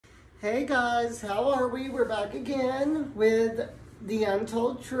Hey guys, how are we? We're back again with the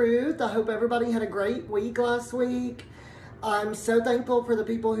Untold Truth. I hope everybody had a great week last week. I'm so thankful for the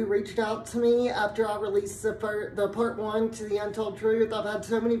people who reached out to me after I released the part one to the Untold Truth. I've had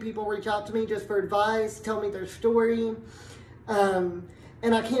so many people reach out to me just for advice, tell me their story. And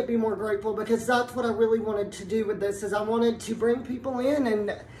I can't be more grateful because that's what I really wanted to do with this, is I wanted to bring people in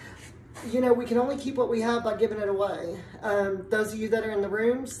and we can only keep what we have by giving it away. Those of you that are in the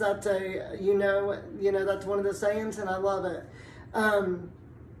rooms, that's that's one of the sayings, and I love it.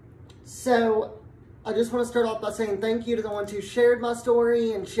 So I just want to start off by saying thank you to the ones who shared my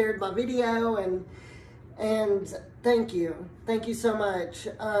story and shared my video, and thank you so much.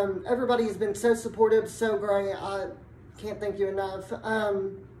 Everybody has been so supportive, so great. I can't thank you enough. I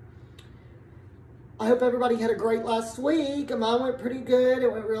hope everybody had a great last week. Mine went pretty good.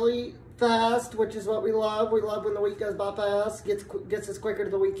 It went really fast, which is what we love. We love when the week goes by fast, gets us quicker to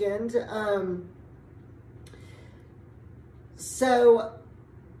the weekend. So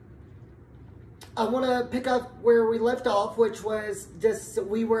I want to pick up where we left off, which was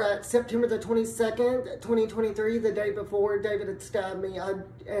we were at September the 22nd, 2023, the day before David had stabbed me.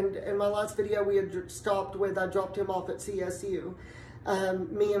 And in my last video, we had stopped with, I dropped him off at CSU.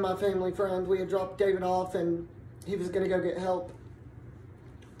 Me and my family friend, we had dropped David off and he was going to go get help.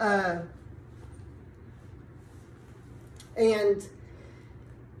 And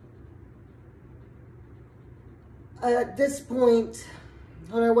at this point,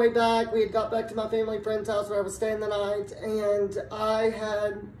 on our way back, we had got back to my family friend's house where I was staying the night, and I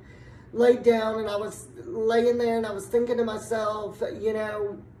had laid down and I was laying there and I was thinking to myself,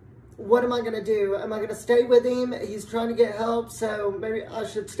 what am I going to do? Am I going to stay with him? He's trying to get help, so maybe I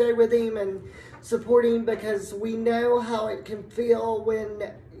should stay with him and support him, because we know how it can feel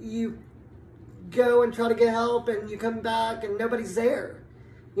when you go and try to get help and you come back and nobody's there.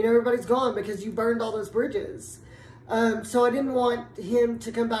 Everybody's gone because you burned all those bridges. So I didn't want him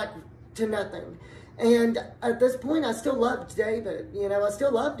to come back to nothing. And at this point, I still loved David. I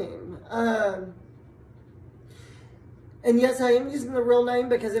still loved him. And yes, I am using the real name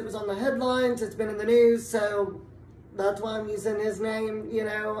because it was on the headlines. It's been in the news, so that's why I'm using his name,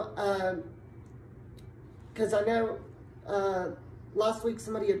 because I know last week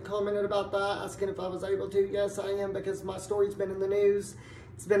somebody had commented about that, asking if I was able to. Yes, I am, because my story's been in the news.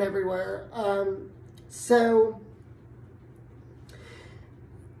 It's been everywhere. So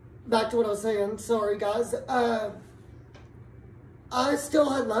back to what I was saying. Sorry, guys. I still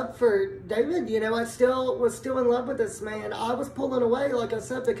had love for David. I was still in love with this man. I was pulling away, like I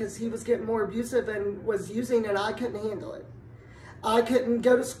said, because he was getting more abusive and was using, and I couldn't handle it. I couldn't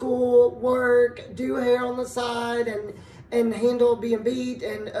go to school, work, do hair on the side, and handle being beat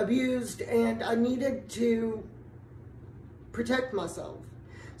and abused, and I needed to protect myself.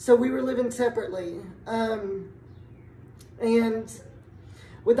 So we were living separately. And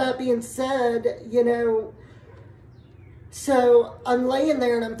with that being said, so I'm laying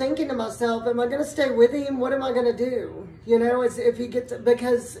there and I'm thinking to myself, am I going to stay with him? What am I going to do? As if he gets,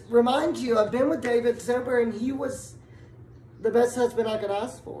 because remind you, I've been with David sober, and he was the best husband I could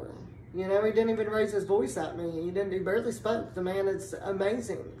ask for. He didn't even raise his voice at me. He barely spoke. The man is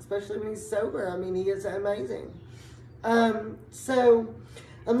amazing, especially when he's sober. I mean, he is amazing. So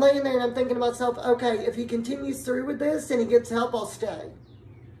I'm laying there and I'm thinking to myself, okay, if he continues through with this and he gets help, I'll stay.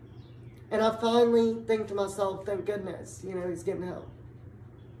 And I finally think to myself, thank goodness, he's getting help.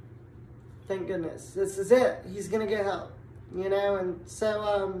 Thank goodness. This is it. He's going to get help, and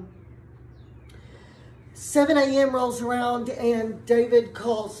so, 7 a.m. rolls around and David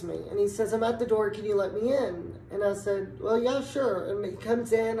calls me and he says, I'm at the door, can you let me in? And I said, well, yeah, sure. And he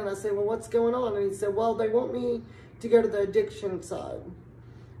comes in and I said, well, what's going on? And he said, well, they want me to go to the addiction side,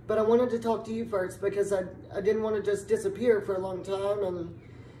 but I wanted to talk to you first because I didn't want to just disappear for a long time and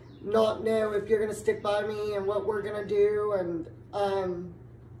not know if you're going to stick by me and what we're going to do. And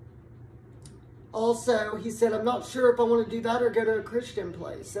also he said, I'm not sure if I want to do that or go to a Christian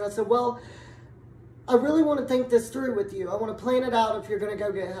place. And I said, well, I really want to think this through with you. I want to plan it out if you're going to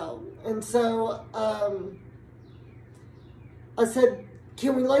go get help. And so I said,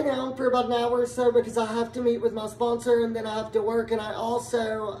 can we lay down for about an hour or so, because I have to meet with my sponsor and then I have to work, and I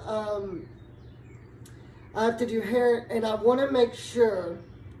also I have to do hair, and I want to make sure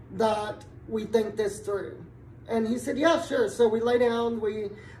that we think this through. And he said, yeah, sure. So we lay down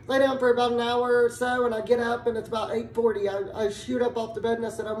for about an hour or so, and I get up and it's about 8:40. I shoot up off the bed and I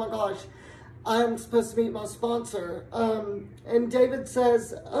said, oh my gosh, I'm supposed to meet my sponsor. And David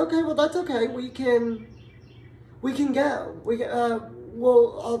says, okay, well, that's okay. We can go.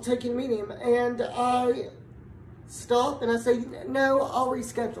 I'll take you to meet him. And I stop? And I say, no, I'll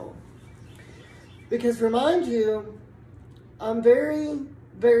reschedule. Because remind you, I'm very,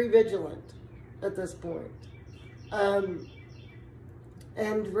 very vigilant at this point. And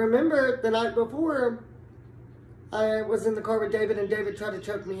remember, the night before, I was in the car with David, and David tried to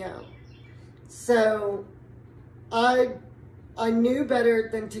choke me out. So I knew better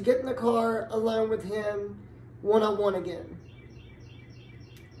than to get in the car alone with him one-on-one again.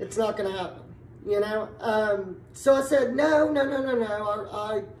 It's not going to happen, you know. So I said, no.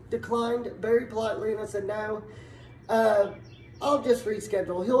 I declined very politely, and I said, no, I'll just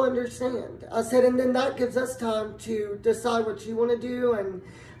reschedule. He'll understand. I said, and then that gives us time to decide what you want to do. And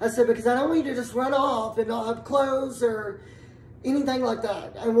I said, because I don't want you to just run off and not have clothes or anything like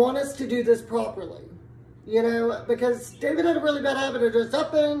that. I want us to do this properly, you know, because David had a really bad habit of just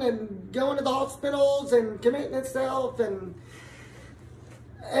upping and going to the hospitals and committing himself and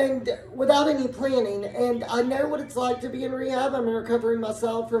without any planning. And I know what it's like to be in rehab. I'm in recovery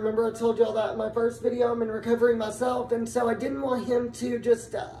myself. Remember, I told y'all that in my first video. I'm in recovery myself. And so I didn't want him to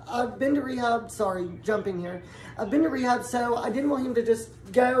just, I've been to rehab, sorry, jumping here. I've been to rehab, so I didn't want him to just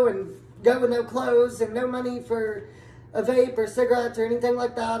go with no clothes and no money for a vape or cigarettes or anything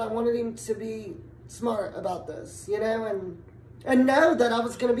like that. I wanted him to be smart about this, you know, and know that I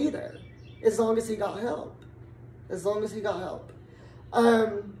was going to be there as long as he got help. As long as he got help.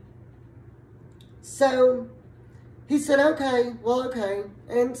 So he said, okay, well, okay.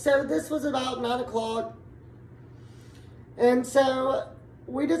 And so this was about 9 o'clock. And so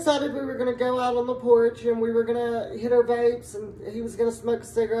we decided we were going to go out on the porch and we were going to hit our vapes and he was going to smoke a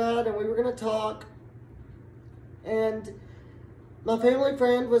cigarette and we were going to talk. And my family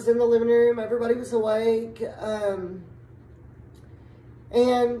friend was in the living room. Everybody was awake.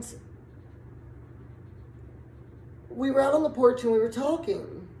 And we were out on the porch and we were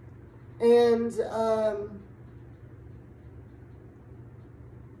talking. And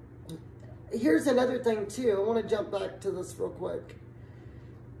here's another thing too. I want to jump back to this real quick.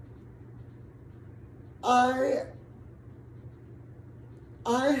 I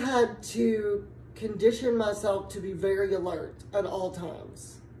had to condition myself to be very alert at all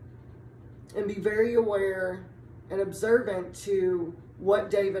times and be very aware and observant to what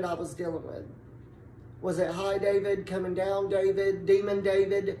David I was dealing with. Was it high David, coming down David, demon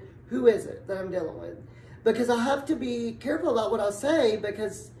David? Who is it that I'm dealing with? Because I have to be careful about what I say,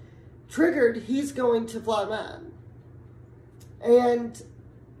 because triggered, he's going to fly mad. And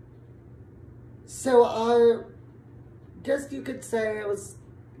so I guess you could say I was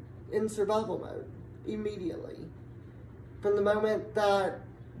in survival mode immediately. From the moment that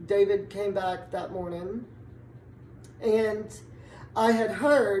David came back that morning. And I had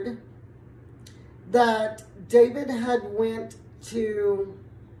heard that David had went to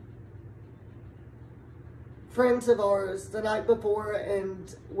friends of ours the night before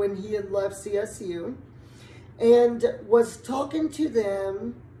and when he had left CSU and was talking to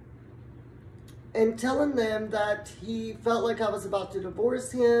them and telling them that he felt like I was about to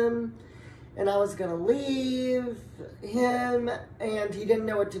divorce him and I was going to leave him and he didn't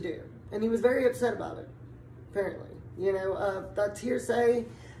know what to do. And he was very upset about it, apparently. You know, that's hearsay.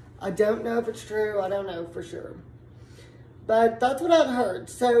 I don't know if it's true. I don't know for sure. But that's what I'd heard.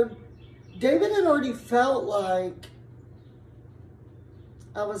 So David had already felt like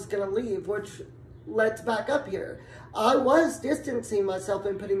I was going to leave, which let's back up here. I was distancing myself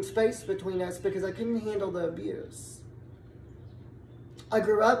and putting space between us because I couldn't handle the abuse. I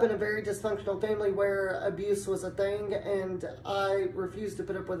grew up in a very dysfunctional family where abuse was a thing, and I refused to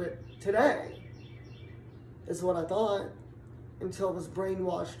put up with it today, is what I thought, until I was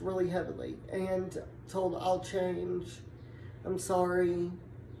brainwashed really heavily and told I'll change, I'm sorry.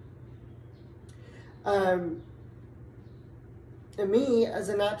 And me, as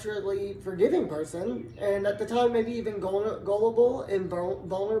a naturally forgiving person, and at the time maybe even gullible and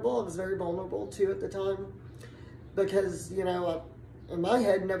vulnerable, I was very vulnerable too at the time, because, you know, in my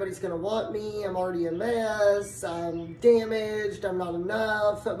head, nobody's going to want me, I'm already a mess, I'm damaged, I'm not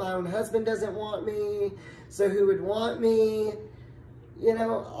enough, my own husband doesn't want me, so who would want me? You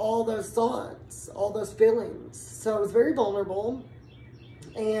know, all those thoughts, all those feelings. So I was very vulnerable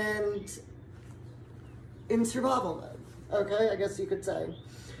and in survival mode. Okay, I guess you could say.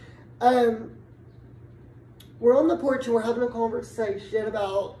 We're on the porch and we're having a conversation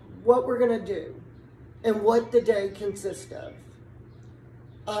about what we're going to do and what the day consists of.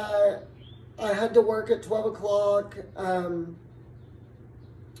 I had to work at 12 o'clock. I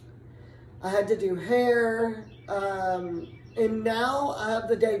had to do hair. And now I have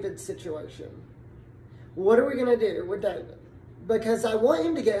the David situation. What are we going to do with David? because I want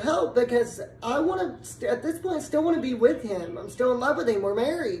him to get help, because I want to, at this point, I still want to be with him. I'm still in love with him. We're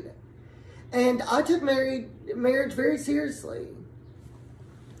married. And I took marriage very seriously.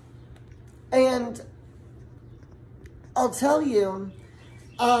 And I'll tell you,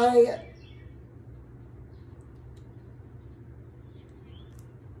 I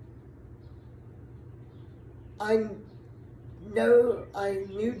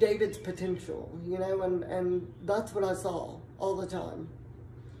knew David's potential, you know, and that's what I saw all the time.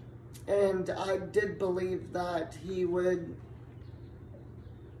 And I did believe that he would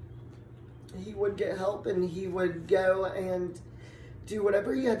get help, and he would go and do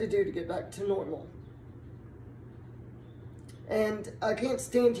whatever he had to do to get back to normal. And I can't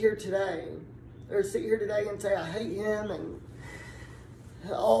stand here today, or sit here today and say I hate him and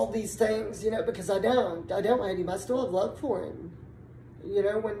all these things, you know, because I don't hate him. I still have love for him. You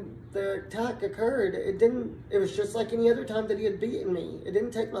know, when the attack occurred, it was just like any other time that he had beaten me. It didn't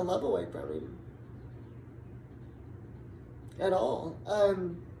take my love away from him at all.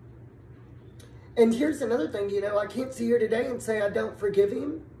 And here's another thing, you know, I can't sit here today and say I don't forgive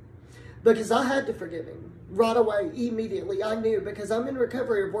him, because I had to forgive him right away, immediately. I knew, because I'm in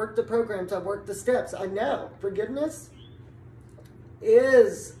recovery. I've worked the programs, I've worked the steps. I know forgiveness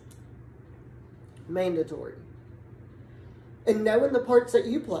is mandatory. And knowing the parts that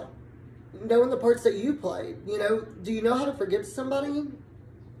you play, you know, do you know how to forgive somebody?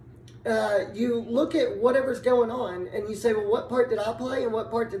 You look at whatever's going on and you say, well, what part did I play and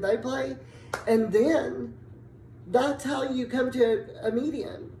what part did they play? And then that's how you come to a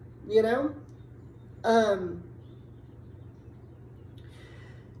median, you know? And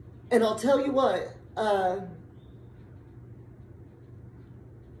I'll tell you what,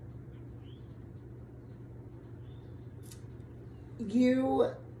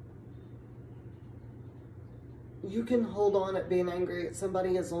 you can hold on at being angry at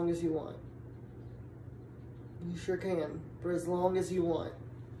somebody as long as you want. You sure can, for as long as you want.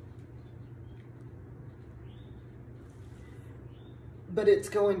 But it's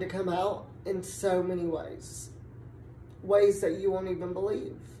going to come out in so many ways. Ways that you won't even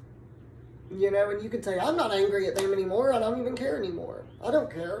believe. You know, and you can say, I'm not angry at them anymore. I don't even care anymore. I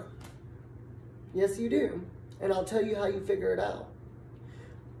don't care. Yes, you do. And I'll tell you how you figure it out.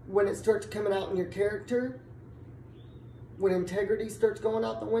 When it starts coming out in your character, when integrity starts going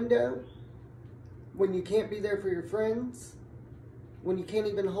out the window, when you can't be there for your friends, when you can't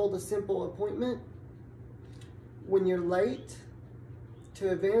even hold a simple appointment, when you're late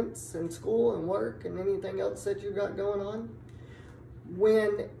to events and school and work and anything else that you've got going on,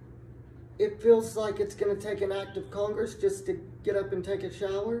 when it feels like it's going to take an act of Congress just to get up and take a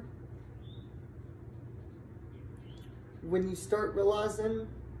shower, when you start realizing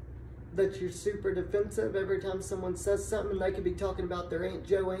that you're super defensive every time someone says something, they could be talking about their Aunt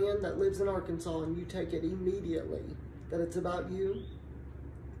Joanne that lives in Arkansas, and you take it immediately that it's about you.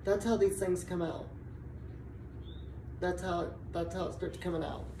 That's how these things come out. That's how it starts coming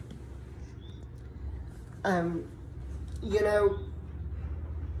out. You know,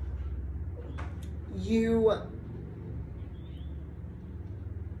 you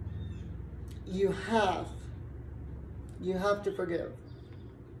have to forgive.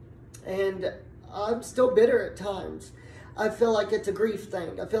 And I'm still bitter at times. I feel like it's a grief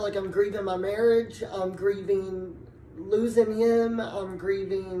thing. I feel like I'm grieving my marriage. I'm grieving losing him. I'm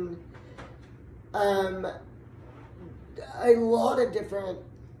grieving a lot of different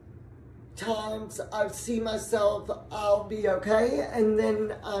times. I see myself, I'll be okay, and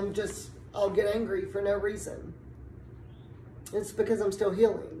then I'll get angry for no reason. It's because I'm still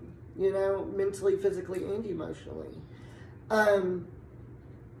healing, you know, mentally, physically, and emotionally.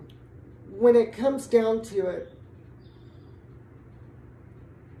 When it comes down to it,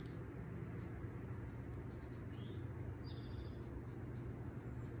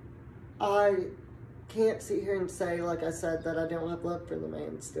 I can't sit here and say, like I said, that I don't have love for the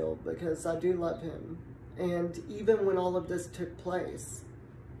man still, because I do love him. And even when all of this took place,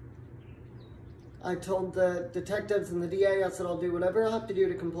 I told the detectives and the DA, I said, I'll do whatever I have to do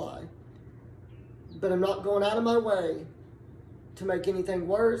to comply. But I'm not going out of my way to make anything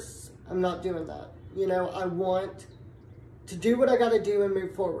worse. I'm not doing that. You know, I want to do what I got to do and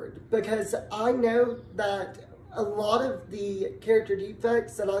move forward, because I know that a lot of the character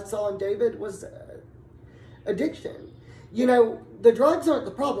defects that I saw in David was addiction. You know, the drugs aren't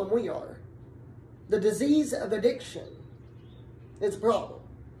the problem, we are. The disease of addiction is a problem.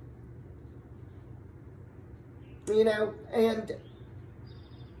 You know, and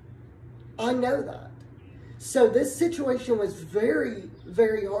I know that. So this situation was very,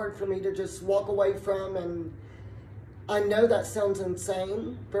 very hard for me to just walk away from, and I know that sounds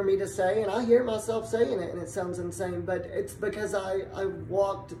insane for me to say, and I hear myself saying it, and it sounds insane, but it's because I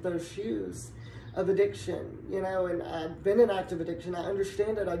walked those shoes of addiction, you know, and I've been in active addiction. I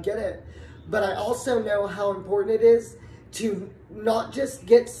understand it, I get it, but I also know how important it is to not just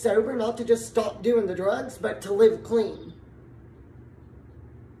get sober, not to just stop doing the drugs, but to live clean.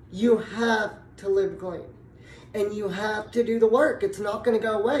 You have to live clean. And you have to do the work. It's not going to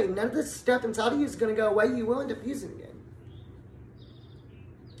go away. None of this stuff inside of you is going to go away. You will end up using it.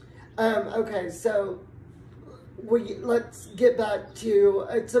 Okay, so let's get back to,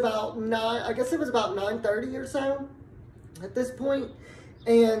 it's about 9, I guess it was about 9:30 or so at this point.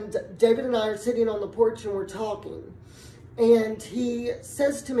 And David and I are sitting on the porch and we're talking. And he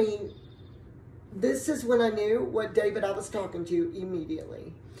says to me, this is when I knew what David I was talking to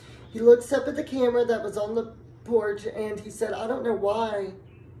immediately. He looks up at the camera that was on the porch and he said, I don't know why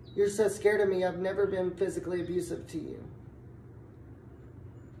you're so scared of me. I've never been physically abusive to you.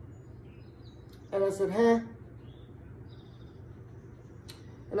 And I said, huh?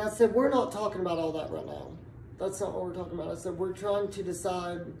 And I said, we're not talking about all that right now. That's not what we're talking about. I said, we're trying to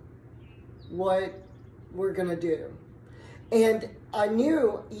decide what we're going to do. And I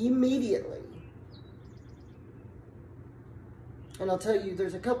knew immediately. And I'll tell you,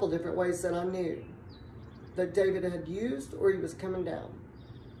 there's a couple different ways that I knew that David had used or he was coming down.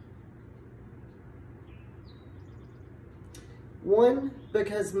 One,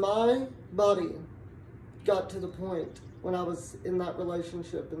 because my body got to the point when I was in that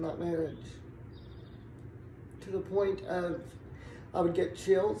relationship, in that marriage, to the point of I would get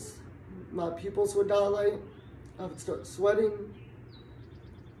chills, my pupils would dilate, I would start sweating.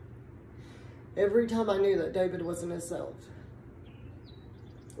 Every time I knew that David wasn't himself,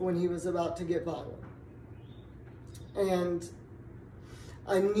 when he was about to get violent. And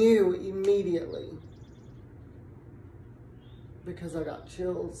I knew immediately because I got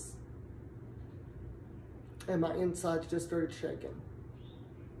chills and my insides just started shaking.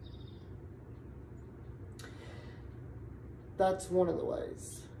 That's one of the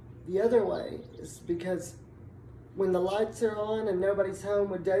ways. The other way is because when the lights are on and nobody's home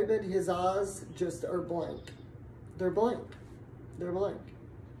with David, his eyes just are blank. They're blank. They're blank.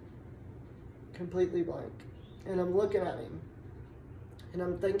 Completely blank. And I'm looking at him and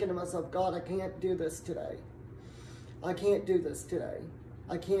I'm thinking to myself, God, I can't do this today. I can't do this today.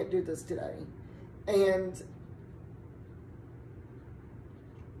 I can't do this today. And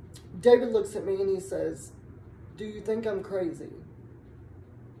David looks at me and he says, do you think I'm crazy?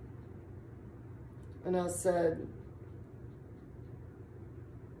 And I said,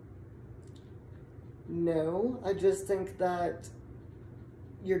 no, I just think that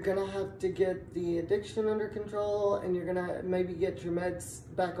you're going to have to get the addiction under control and you're going to maybe get your meds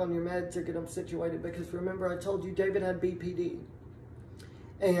back on your meds or get them situated. Because remember, I told you David had BPD.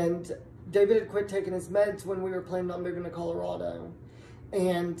 And David had quit taking his meds when we were planning on moving to Colorado.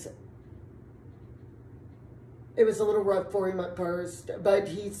 And it was a little rough for him at first, but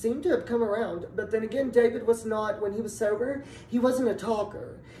he seemed to have come around. But then again, David was not, when he was sober, he wasn't a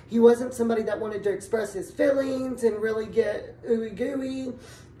talker. He wasn't somebody that wanted to express his feelings and really get ooey gooey.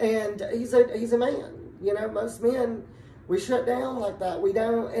 And he's a man. You know, most men, we shut down like that. We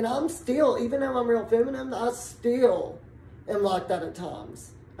don't, and I'm still, even though I'm real feminine, I still am like that at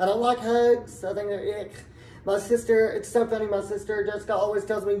times. I don't like hugs. I think they're ick. My sister, it's so funny, my sister Jessica always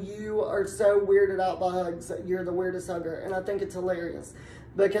tells me, you are so weirded out by hugs. You're the weirdest hugger. And I think it's hilarious.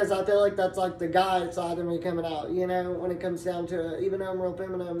 Because I feel like that's like the guy side of me coming out, you know, when it comes down to it. Even though I'm real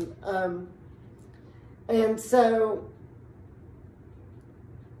feminine. And so,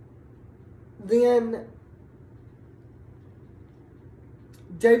 then,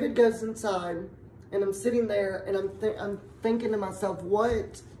 David goes inside, and I'm sitting there, and I'm thinking to myself,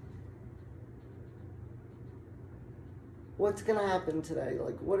 what's going to happen today?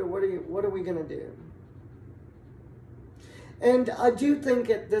 Like, what are we going to do? And I do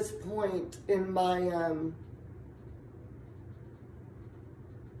think at this point in my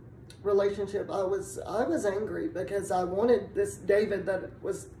relationship, I was angry because I wanted this David that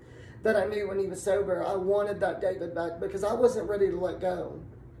I knew when he was sober. I wanted that David back because I wasn't ready to let go.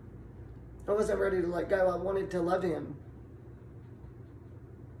 I wasn't ready to let go. I wanted to love him.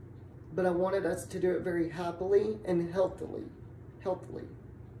 But I wanted us to do it very happily and healthily. Healthy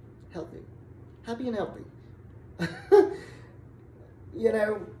and healthy. You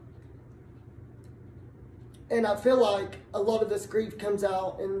know, and I feel like a lot of this grief comes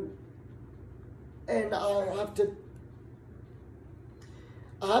out and I have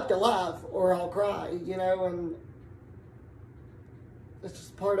to laugh or I'll cry, you know, and it's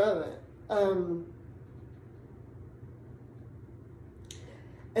just part of it.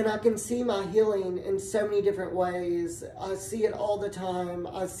 And I can see my healing in so many different ways. I see it all the time.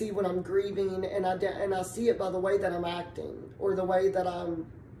 I see when I'm grieving, and I see it by the way that I'm acting, or the way that I'm,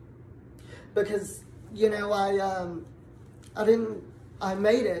 because, you know, I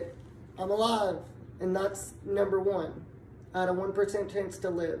made it. I'm alive, and that's number one. I had a 1% chance to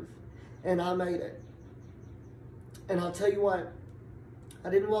live, and I made it. And I'll tell you what, I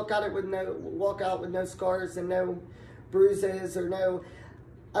didn't walk out with no scars and no bruises or no.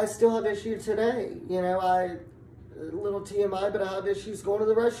 I still have issues today. You know, little TMI, but I have issues going to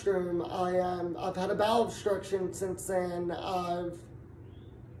the restroom. I've had a bowel obstruction since then. I've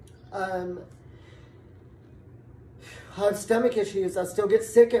had stomach issues. I still get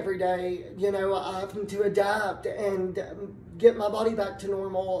sick every day. You know, I have to adapt and get my body back to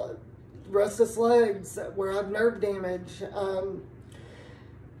normal. Restless legs, where I have nerve damage.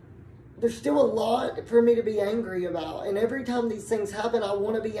 There's still a lot for me to be angry about. And every time these things happen, I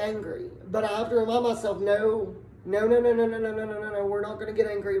want to be angry. But I have to remind myself, no, we're not going to get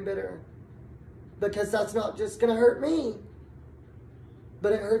angry and bitter. Because that's not just going to hurt me,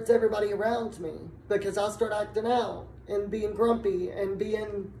 but it hurts everybody around me. Because I start acting out and being grumpy and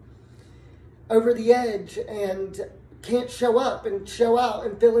being over the edge and can't show up and show out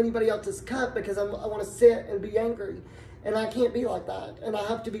and fill anybody else's cup because I want to sit and be angry. And I can't be like that. And I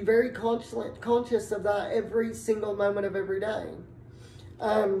have to be very conscious of that every single moment of every day.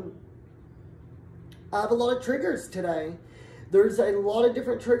 I have a lot of triggers today. There's a lot of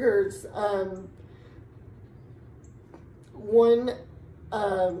different triggers. One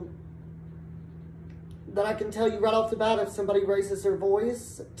that I can tell you right off the bat, if somebody raises their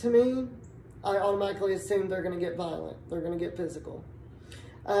voice to me, I automatically assume they're going to get violent. They're going to get physical.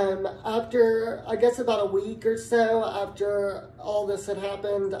 After, I guess about a week or so after all this had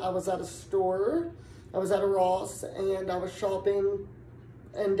happened, I was at a store. I was at a Ross, and I was shopping,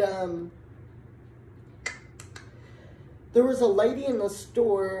 and there was a lady in the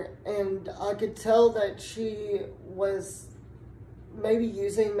store, and I could tell that she was maybe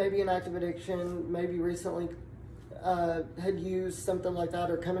using an active addiction, maybe recently had used something like that,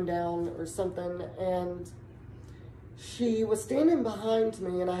 or coming down or something, and she was standing behind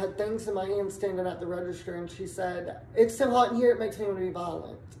me, and I had things in my hand standing at the register, and she said, "It's so hot in here, it makes me want to be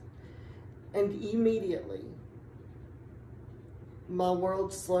violent." And immediately, my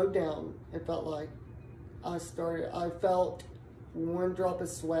world slowed down. It felt like I felt one drop of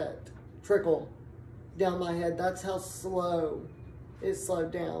sweat trickle down my head. That's how slow it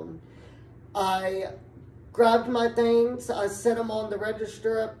slowed down. I grabbed my things, I set them on the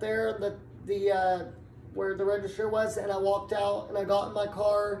register up there, where the register was, and I walked out, and I got in my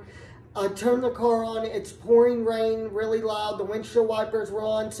car. I turned the car on. It's pouring rain really loud. The windshield wipers were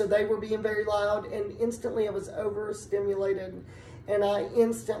on, so they were being very loud, and instantly I was overstimulated, and I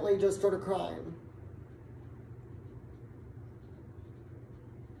instantly just started crying.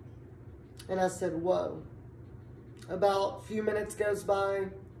 And I said, whoa. About a few minutes goes by,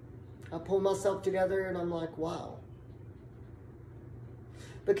 I pull myself together, and I'm like, wow.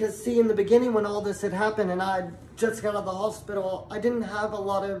 Because, see, in the beginning when all this had happened and I just got out of the hospital, I didn't have a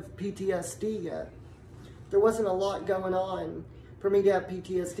lot of PTSD yet. There wasn't a lot going on for me to have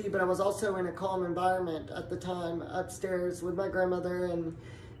PTSD, but I was also in a calm environment at the time, upstairs with my grandmother, and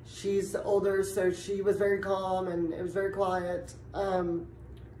she's older, so she was very calm, and it was very quiet. I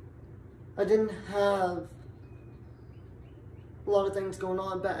didn't have a lot of things going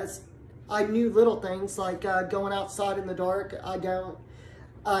on, but I knew little things, like going outside in the dark.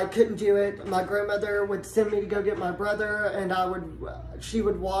 I couldn't do it. My grandmother would send me to go get my brother, and she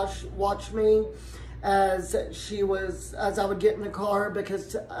would watch me as I would get in the car,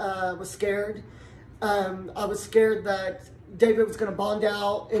 because I was scared. I was scared that David was going to bond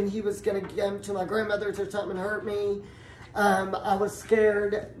out and he was going to get to my grandmother's or something and hurt me. I was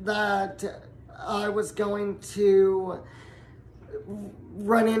scared that I was going to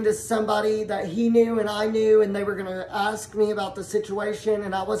run into somebody that he knew and I knew, and they were going to ask me about the situation,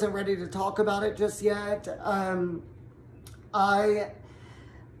 and I wasn't ready to talk about it just yet. I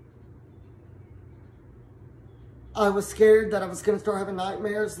was scared that I was going to start having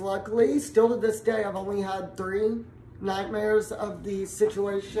nightmares. Luckily, still to this day, I've only had 3 nightmares of the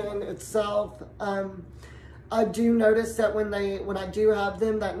situation itself. I do notice that when I do have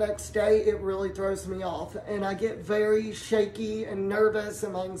them that next day, it really throws me off, and I get very shaky and nervous,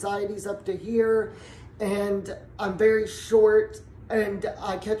 and my anxiety's up to here, and I'm very short, and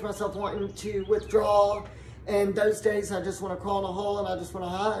I catch myself wanting to withdraw, and those days I just want to crawl in a hole and I just want to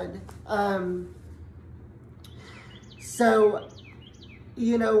hide. So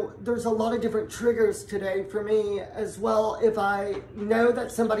you know, there's a lot of different triggers today for me as well. If I know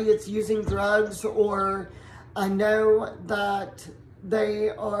that somebody is using drugs, or I know that they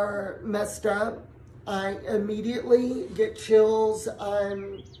are messed up, I immediately get chills.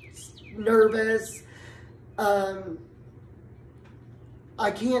 I'm nervous. I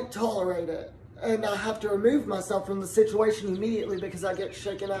can't tolerate it. And I have to remove myself from the situation immediately because I get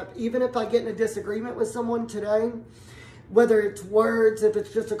shaken up. Even if I get in a disagreement with someone today, whether it's words, if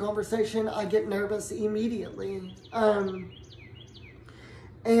it's just a conversation, I get nervous immediately. And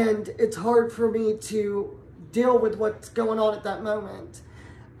it's hard for me to deal with what's going on at that moment.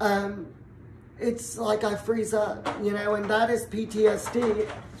 It's like I freeze up, you know, and that is PTSD.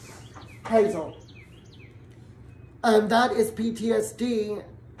 Hazel. That is PTSD.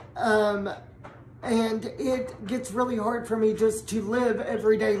 And it gets really hard for me just to live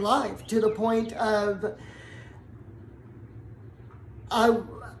everyday life, to the point of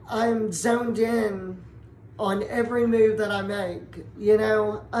I'm zoned in on every move that I make, you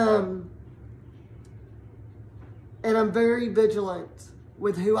know, and I'm very vigilant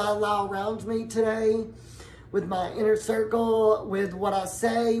with who I allow around me today, with my inner circle, with what I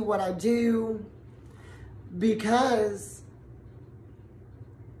say, what I do, because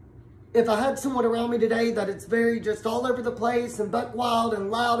if I had someone around me today that it's very just all over the place and buck wild and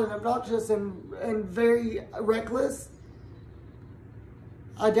loud and obnoxious and very reckless,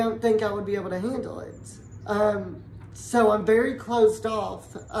 I don't think I would be able to handle it. So I'm very closed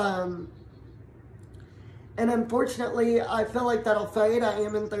off. And unfortunately, I feel like that'll fade. I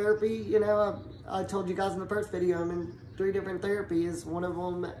am in therapy. You know, I told you guys in the first video, I'm in 3 different therapies. One of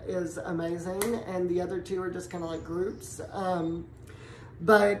them is amazing, and the other 2 are just kind of like groups.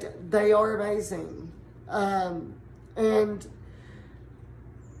 But they are amazing. And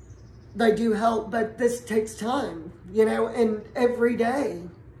they do help, but this takes time, you know, and every day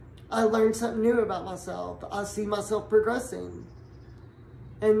I learn something new about myself. I see myself progressing.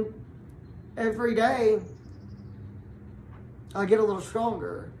 And every day I get a little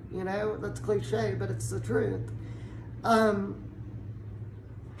stronger, you know. That's cliche, but it's the truth.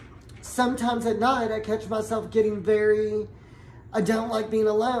 Sometimes at night I catch myself getting very, I don't like being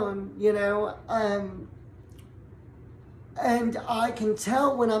alone, you know, and I can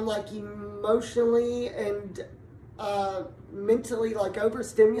tell when I'm like emotionally and mentally like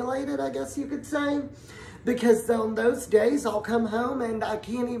overstimulated, I guess you could say, because on those days I'll come home and I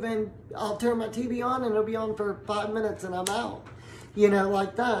can't even, I'll turn my TV on and it'll be on for 5 minutes and I'm out, you know,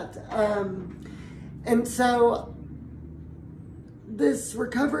 like that. And so this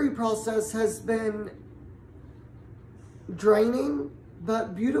recovery process has been draining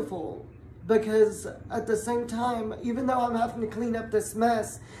but beautiful, because at the same time, even though I'm having to clean up this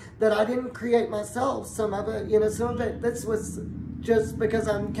mess that I didn't create myself, some of it, you know, some of it, this was just because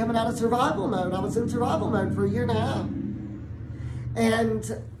I'm coming out of survival mode. I was in survival mode for 1.5 years.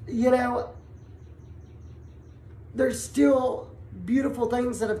 And, you know, there's still beautiful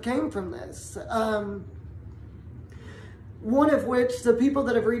things that have came from this. One of which, the people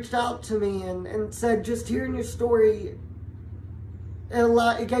that have reached out to me and said, just hearing your story,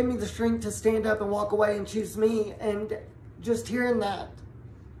 it gave me the strength to stand up and walk away and choose me. And just hearing that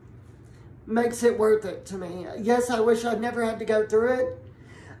makes it worth it to me. Yes, I wish I'd never had to go through it,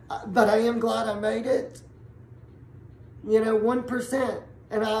 but I am glad I made it. You know, 1%,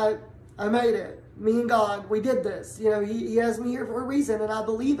 and I made it. Me and God, we did this. You know, he has me here for a reason, and I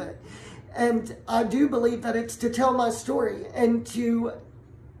believe it. And I do believe that it's to tell my story and to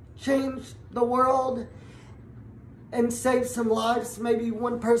change the world and save some lives, maybe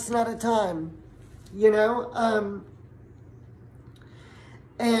one person at a time, you know?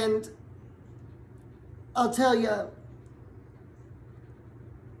 And I'll tell you,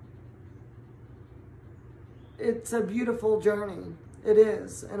 it's a beautiful journey. It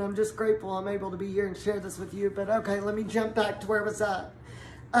is. And I'm just grateful I'm able to be here and share this with you. But okay, let me jump back to where I was at.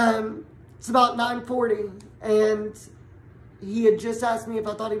 It's about 9:40, and he had just asked me if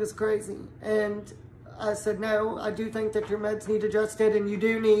I thought he was crazy. And I said, no, I do think that your meds need adjusted, and you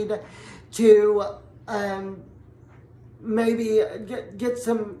do need to maybe get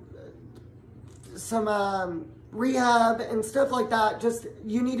some rehab and stuff like that. Just,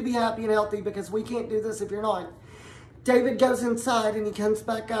 you need to be happy and healthy, because we can't do this if you're not. David goes inside and he comes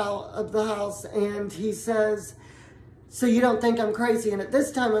back out of the house and he says, so you don't think I'm crazy? And at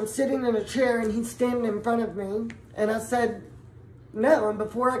this time I'm sitting in a chair and he's standing in front of me. And I said, no. And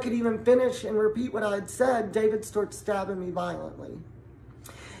before I could even finish and repeat what I had said, David starts stabbing me violently.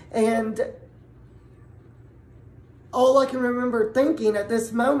 And all I can remember thinking at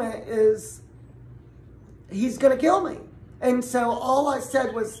this moment is, he's going to kill me. And so all I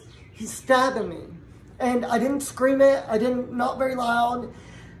said was, he's stabbing me. And I didn't scream it. I didn't, not very loud.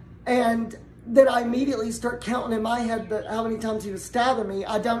 And then I immediately start counting in my head that how many times he was stabbing me.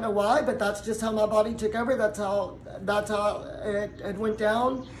 I don't know why, but that's just how my body took over. That's how it went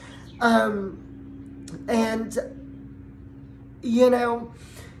down. And, you know,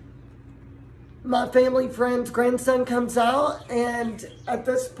 my family friend's grandson comes out, and at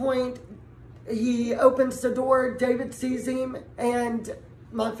this point, he opens the door. David sees him, and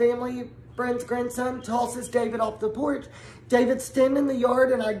my family friend's grandson tosses David off the porch. David's standing in the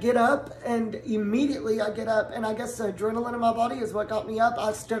yard, and I get up, and immediately I get up, and I guess the adrenaline in my body is what got me up.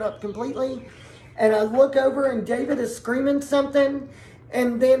 I stood up completely, and I look over, and David is screaming something,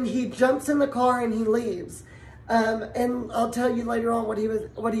 and then he jumps in the car, and he leaves. And I'll tell you later on what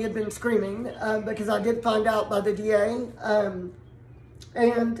he had been screaming, because I did find out by the DA.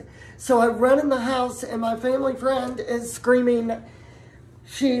 And so I run in the house, and my family friend is screaming.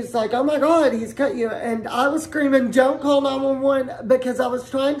 She's like, "Oh my God, he's cut you." And I was screaming, "Don't call 911," because I was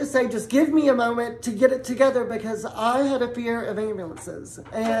trying to say, just give me a moment to get it together, because I had a fear of ambulances.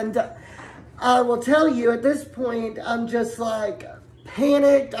 And I will tell you, at this point, I'm just like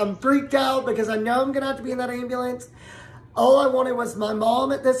panicked. I'm freaked out because I know I'm going to have to be in that ambulance. All I wanted was my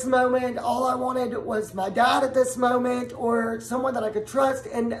mom at this moment. All I wanted was my dad at this moment, or someone that I could trust.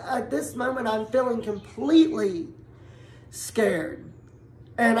 And at this moment, I'm feeling completely scared.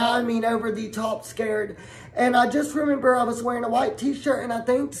 And I mean over the top scared. And I just remember I was wearing a white t-shirt and I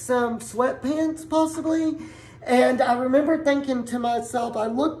think some sweatpants possibly. And I remember thinking to myself, I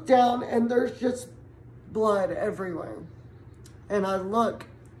look down and there's just blood everywhere. And I look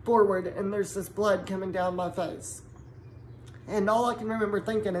forward and there's this blood coming down my face. And all I can remember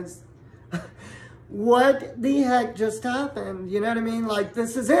thinking is, what the heck just happened? You know what I mean? Like,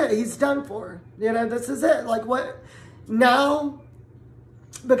 this is it. He's done for. You know, this is it. Like, what? Now,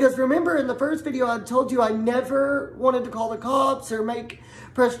 because remember in the first video, I told you I never wanted to call the cops or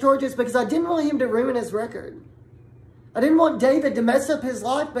press charges because I didn't want him to ruin his record. I didn't want David to mess up his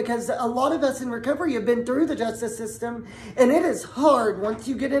life, because a lot of us in recovery have been through the justice system, and it is hard once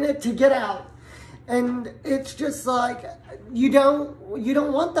you get in it to get out. And it's just like, you don't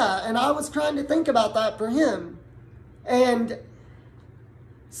want that. And I was trying to think about that for him. And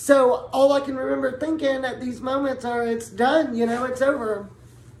so all I can remember thinking at these moments are, it's done, you know, it's over.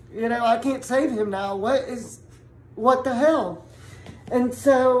 You know, I can't save him now. What the hell? And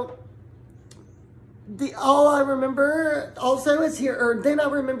so all I remember also is then I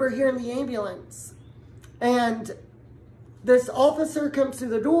remember hearing the ambulance. And this officer comes through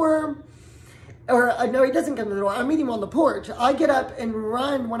the door. Or, no, he doesn't come to the door. I meet him on the porch. I get up and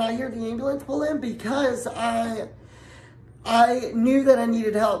run when I hear the ambulance pull in, because I knew that I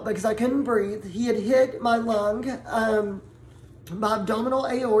needed help because I couldn't breathe. He had hit my lung, my abdominal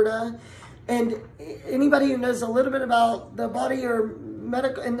aorta. And anybody who knows a little bit about the body or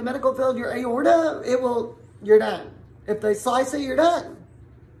in the medical field, your aorta, you're done. If they slice it, you're done.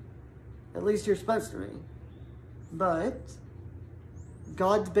 At least you're supposed to be. But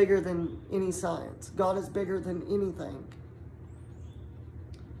God's bigger than any science. God is bigger than anything.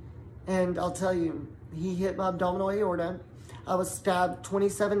 And I'll tell you, he hit my abdominal aorta. I was stabbed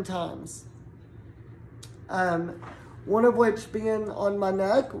 27 times. One of which being on my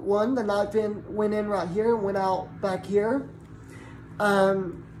neck. One, the knife went in right here, went out back here.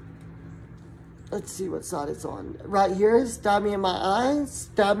 Let's see what side it's on. Right here, stabbed me in my eye,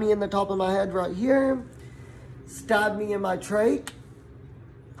 stabbed me in the top of my head right here, stabbed me in my trach.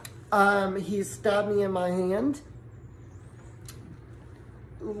 He stabbed me in my hand.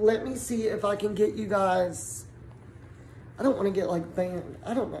 Let me see if I can get you guys, I don't want to get like banned,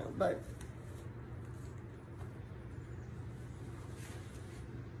 I don't know, but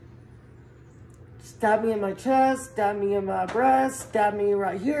stabbed me in my chest, stabbed me in my breast, stabbed me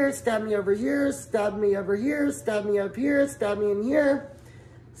right here, stabbed me over here, stabbed me over here, stabbed me up here, stabbed me in here,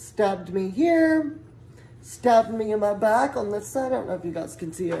 stabbed me here, stabbed me in my back on this side. I don't know if you guys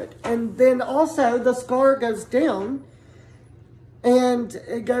can see it. And then also the scar goes down and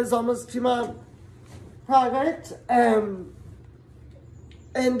it goes almost to my private. And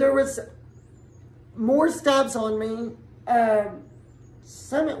there was more stabs on me.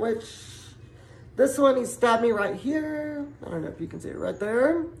 Some at which, this one, he stabbed me right here. I don't know if you can see it right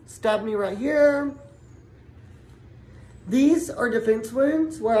there. Stabbed me right here. These are defense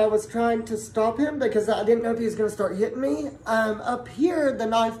wounds where I was trying to stop him because I didn't know if he was going to start hitting me. Up here, the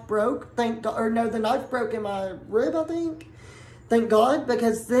knife broke. Thank God. Or no, the knife broke in my rib, I think. Thank God,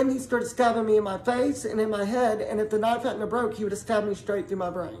 because then he started stabbing me in my face and in my head. And if the knife hadn't broke, he would have stabbed me straight through my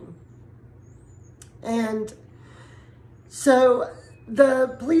brain. And So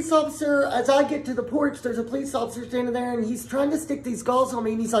the police officer, as I get to the porch, there's a police officer standing there, and he's trying to stick these gauze on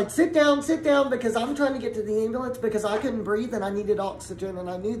me, and he's like, sit down, because I'm trying to get to the ambulance because I couldn't breathe and I needed oxygen, and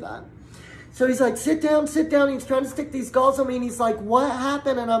I knew that. So he's like, sit down. He's trying to stick these gauze on me, and he's like, what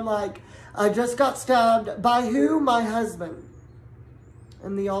happened? And I'm like, I just got stabbed. By who? My husband.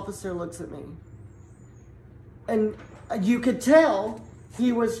 And the officer looks at me. And you could tell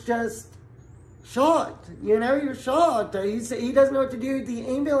he was just shocked. You know, you're shocked. He doesn't know what to do. The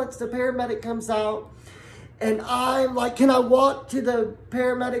ambulance, the paramedic comes out. And I'm like, can I walk to the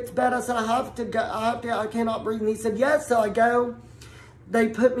paramedic's bed? I said, I have to go. I cannot breathe. And he said, yes. So I go. They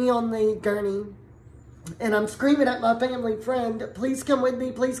put me on the gurney. And I'm screaming at my family friend, please come with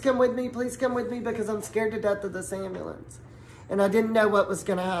me, please come with me, please come with me, because I'm scared to death of this ambulance. And I didn't know what was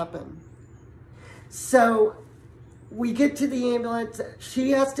going to happen. So we get to the ambulance.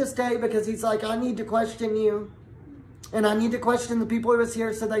 She has to stay because he's like, I need to question you. And I need to question the people who was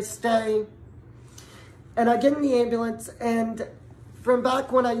here, so they stay. And I get in the ambulance, and from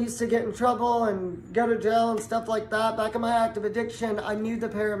back when I used to get in trouble and go to jail and stuff like that, back in my active addiction, I knew the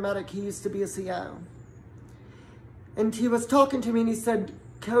paramedic. He used to be a CO. And he was talking to me, and he said,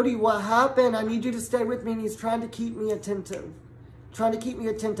 Cody, what happened? I need you to stay with me. And he's trying to keep me attentive.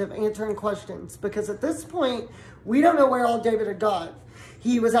 Answering questions. Because at this point, we don't know where all David had got.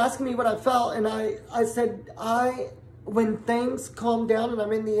 He was asking me what I felt, and I said, when things calm down and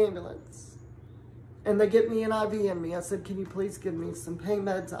I'm in the ambulance, and they get me an IV in me, I said, can you please give me some pain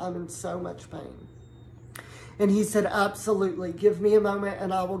meds? I'm in so much pain. And he said, absolutely. Give me a moment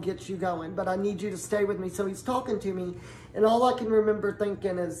and I will get you going. But I need you to stay with me. So he's talking to me. And all I can remember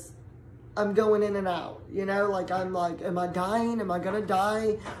thinking is, I'm going in and out. You know, like, I'm like, am I dying? Am I going to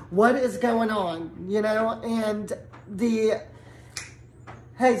die? What is going on? You know, and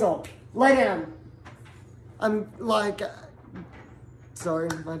Hazel, lay down. I'm like, sorry,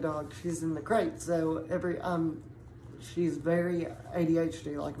 my dog, she's in the crate. So she's very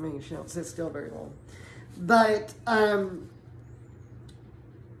ADHD like me. She don't sit still very long. But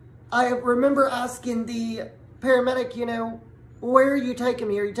I remember asking the paramedic, you know, where are you taking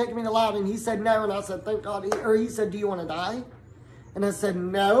me? Are you taking me to lab? And he said no. And I said, thank God. He said, do you want to die? And I said,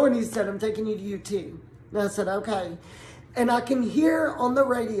 no. And he said, I'm taking you to UT. And I said, okay. And I can hear on the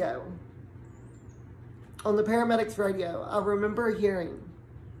radio, on the paramedic's radio, I remember hearing,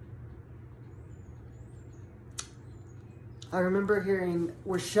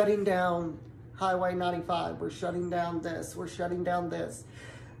 we're shutting down Highway 95. We're shutting down this. We're shutting down this.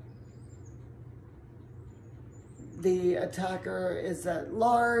 The attacker is at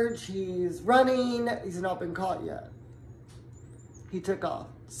large. He's running. He's not been caught yet. He took off.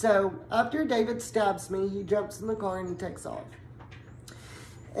 So after David stabs me, he jumps in the car and he takes off.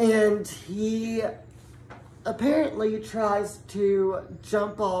 And he apparently tries to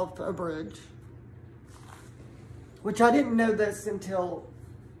jump off a bridge, which I didn't know this until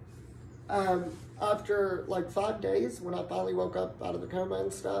after like 5 days, when I finally woke up out of the coma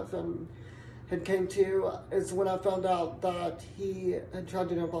and stuff and had came to, is when I found out that he had tried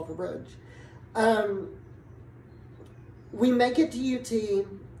to jump off a bridge. We make it to UT,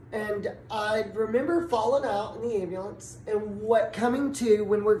 and I remember falling out in the ambulance and coming to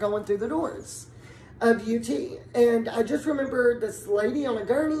when we're going through the doors of UT. And I just remember this lady on a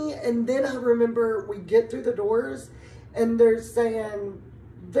gurney, and then I remember we get through the doors and they're saying,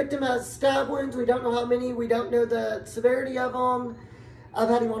 victim has stab wounds. We don't know how many. We don't know the severity of them. I've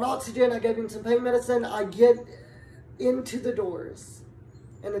had him on oxygen. I gave him some pain medicine. I get into the doors,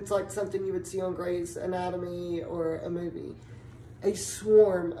 and it's like something you would see on Grey's Anatomy or a movie. A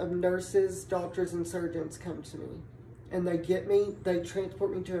swarm of nurses, doctors, and surgeons come to me, and they get me. They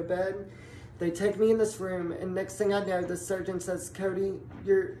transport me to a bed. They take me in this room, and next thing I know, the surgeon says, Cody,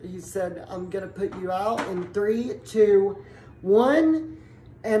 he said, I'm going to put you out in 3, 2, 1,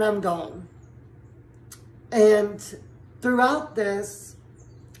 and I'm gone. And throughout this,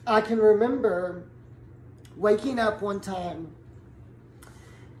 I can remember waking up one time,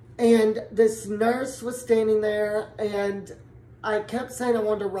 and this nurse was standing there, and I kept saying I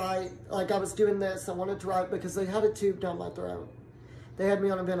wanted to write, like I was doing this, I wanted to write because they had a tube down my throat. They had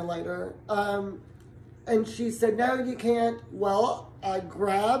me on a ventilator. And she said, no, you can't. Well, I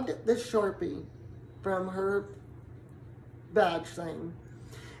grabbed the Sharpie from her badge thing.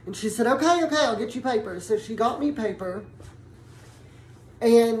 And she said, okay, I'll get you paper. So she got me paper.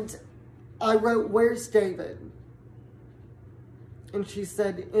 And I wrote, where's David? And she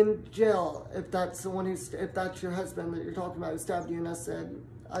said, in jail, if that's your husband that you're talking about who stabbed you. And I said,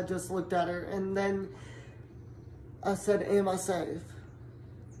 I just looked at her. And then I said, am I safe?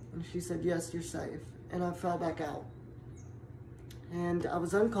 And she said, yes, you're safe. And I fell back out. and I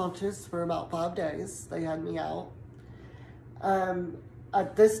was unconscious for about 5 days. They had me out.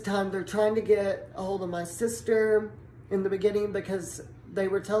 At this time, they're trying to get a hold of my sister in the beginning because they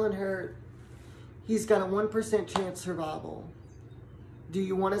were telling her, he's got a 1% chance survival. Do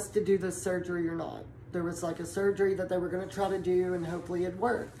you want us to do this surgery or not? There was like a surgery that they were going to try to do, and hopefully it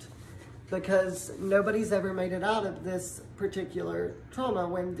worked. Because nobody's ever made it out of this particular trauma.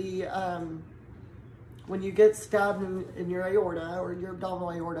 When you get stabbed in your aorta or your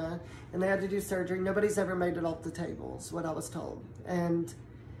abdominal aorta and they had to do surgery, nobody's ever made it off the table, is what I was told. And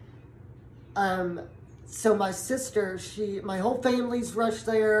so my sister, my whole family's rushed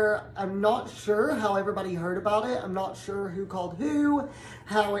there. I'm not sure how everybody heard about it. I'm not sure who called who,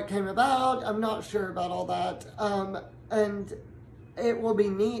 how it came about. I'm not sure about all that. And it will be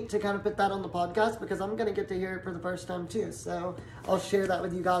neat to kind of put that on the podcast because I'm going to get to hear it for the first time too. So I'll share that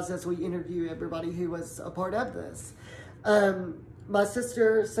with you guys as we interview everybody who was a part of this. My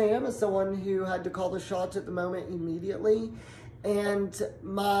sister, Sam, is the one who had to call the shots at the moment immediately. And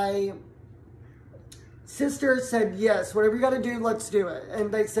my sister said, yes, whatever you got to do, let's do it. And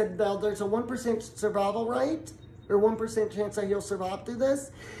they said, well, there's a 1% survival rate, or 1% chance that he'll survive through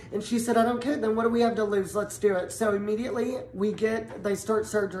this. And she said, I don't care, then what do we have to lose? Let's do it. So immediately they start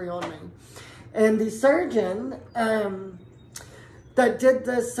surgery on me. And the surgeon that did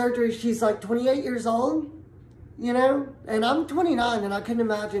this surgery, she's like 28 years old, you know? And I'm 29 and I couldn't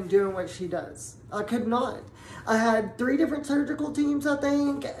imagine doing what she does. I could not. I had 3 different surgical teams, I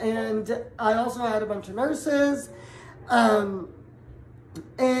think, and I also had a bunch of nurses. And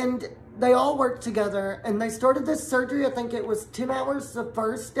they all worked together, and they started this surgery. I think it was 10 hours the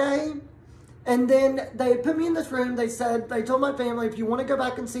first day. And then they put me in this room. They told my family, if you want to go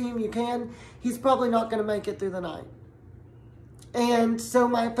back and see him, you can. He's probably not going to make it through the night. And so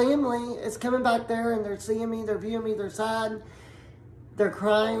my family is coming back there, and they're seeing me, they're viewing me, they're sad, they're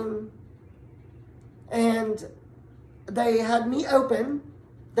crying. And they had me open.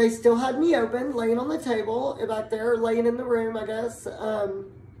 They still had me open, laying on the table back there, laying in the room, I guess.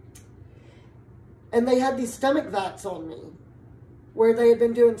 And they had these stomach vacs on me where they had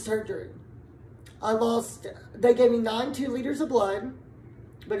been doing surgery. They gave me 2 liters of blood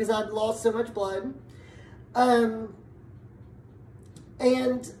because I'd lost so much blood. One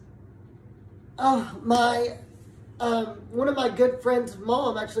of my good friend's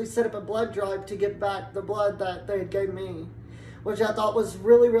mom actually set up a blood drive to get back the blood that they had gave me, which I thought was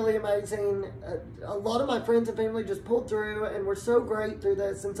really, really amazing. A lot of my friends and family just pulled through and were so great through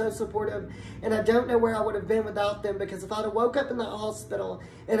this and so supportive. And I don't know where I would have been without them, because if I'd have woke up in the hospital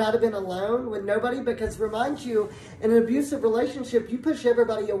and I'd have been alone with nobody, because remind you, in an abusive relationship, you push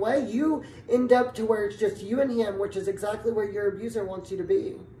everybody away. You end up to where it's just you and him, which is exactly where your abuser wants you to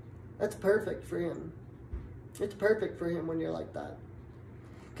be. That's perfect for him. It's perfect for him when you're like that,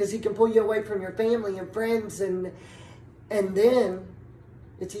 because he can pull you away from your family and friends, and then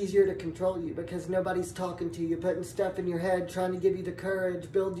it's easier to control you because nobody's talking to you, putting stuff in your head, trying to give you the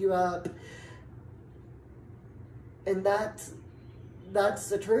courage, build you up. And that's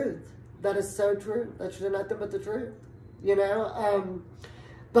the truth. That is so true. That's nothing but the truth, you know?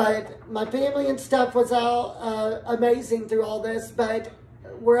 But my family and stuff was out amazing through all this, but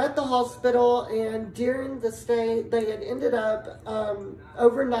we're at the hospital, and during the stay, they had ended up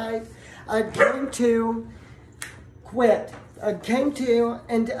overnight. I came to quit. I came to,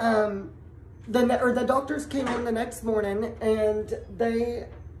 and the doctors came in the next morning, and they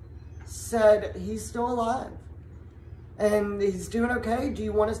said, he's still alive, and he's doing okay. Do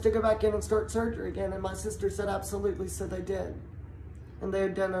you want us to go back in and start surgery again? And my sister said, absolutely. So they did. And they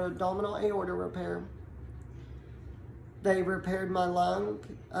had done an abdominal aorta repair. They repaired my lung.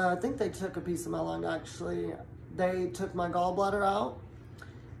 I think they took a piece of my lung, actually. They took my gallbladder out.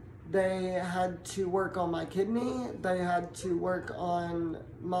 They had to work on my kidney. They had to work on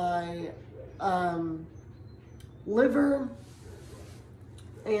my liver.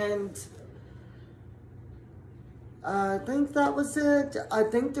 And I think that was it. I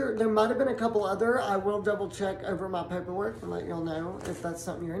think there might have been a couple other. I will double check over my paperwork and let y'all know if that's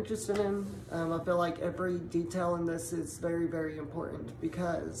something you're interested in. I feel like every detail in this is very, very important,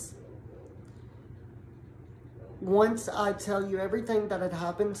 because once I tell you everything that had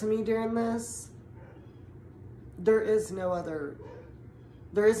happened to me during this, there is no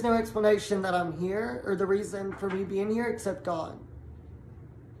explanation that I'm here or the reason for me being here except God.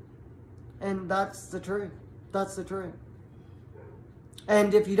 And that's the truth. That's the truth.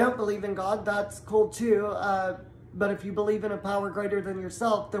 And if you don't believe in God, that's cool too. But if you believe in a power greater than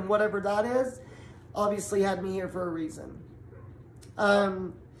yourself, then whatever that is, obviously had me here for a reason.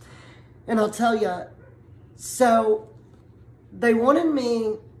 And I'll tell you, so they wanted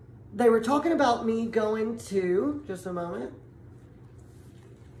me, they were talking about me going to, just a moment,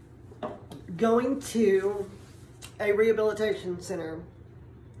 going to a rehabilitation center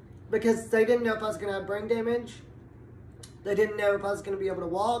because they didn't know if I was going to have brain damage. They didn't know if I was going to be able to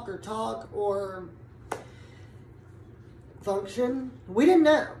walk or talk or function. We didn't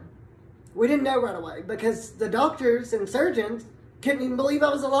know. We didn't know right away because the doctors and surgeons couldn't even believe I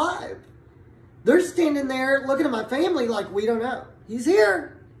was alive. They're standing there looking at my family like, we don't know. He's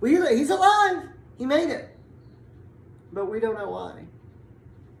here. He's alive. He made it. But we don't know why.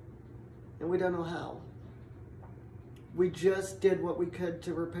 And we don't know how. We just did what we could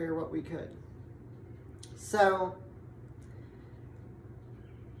to repair what we could. So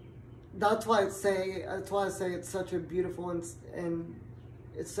that's why I say it's such a beautiful and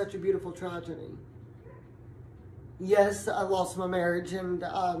it's such a beautiful tragedy. Yes, I lost my marriage and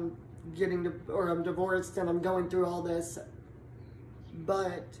I'm divorced and I'm going through all this,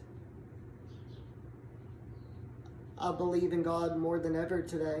 but I believe in God more than ever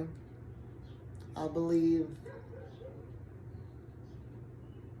today. I believe.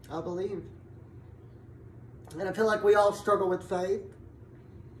 And I feel like we all struggle with faith.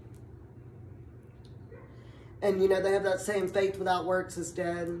 And you know, they have that saying, faith without works is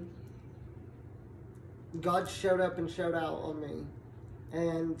dead. God showed up and showed out on me.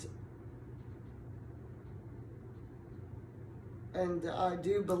 And I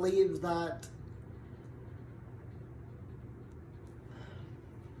do believe that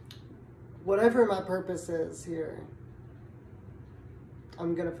whatever my purpose is here,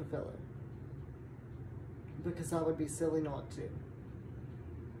 I'm going to fulfill it. Because I would be silly not to.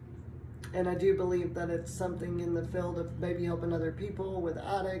 And I do believe that it's something in the field of maybe helping other people with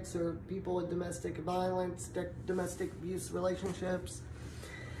addicts or people with domestic violence, domestic abuse relationships.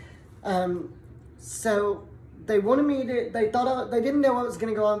 So they wanted me to, they didn't know what was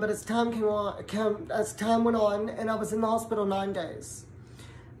going to go on, but as time went on, and I was in the hospital 9 days.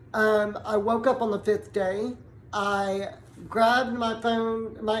 I woke up on the 5th day. I grabbed my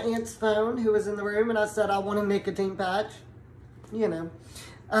phone, my aunt's phone, who was in the room, and I said, I want a nicotine patch, you know.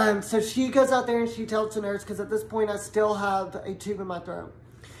 So she goes out there and she tells the nurse, because at this point I still have a tube in my throat.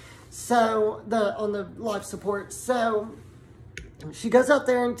 So, on the life support. So, she goes out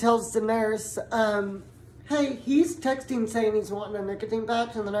there and tells the nurse, hey, he's texting saying he's wanting a nicotine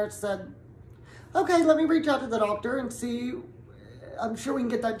patch. And the nurse said, okay, let me reach out to the doctor and see. I'm sure we can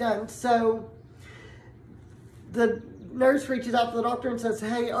get that done. So, the nurse reaches out to the doctor and says,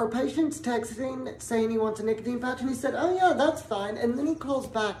 hey, our patient's texting saying he wants a nicotine patch. And he said, oh yeah, that's fine. And then he calls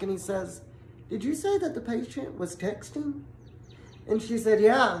back and he says, did you say that the patient was texting? And she said,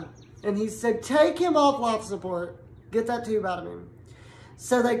 yeah. And he said, take him off life support. Get that tube out of him.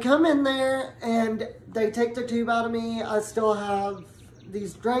 So they come in there and they take the tube out of me. I still have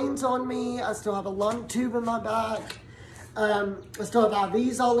these drains on me. I still have a lung tube in my back. I still have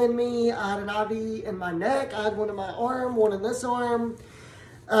IVs all in me. I had an IV in my neck. I had one in my arm, one in this arm.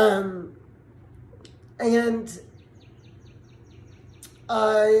 And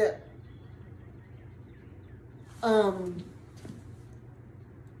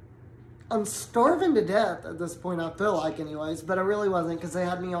I'm starving to death at this point, I feel like anyways, but I really wasn't because they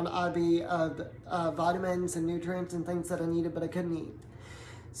had me on IV of vitamins and nutrients and things that I needed, but I couldn't eat.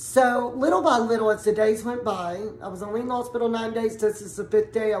 So, little by little, as the days went by, I was only in the hospital 9 days. This is the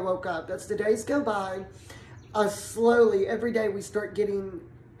 5th day I woke up. As the days go by, slowly, every day we start getting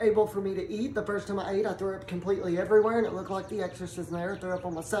able for me to eat. The first time I ate, I threw up completely everywhere, and it looked like The Exorcist there. I threw up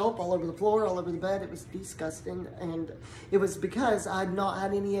on myself, all over the floor, all over the bed. It was disgusting, and it was because I had not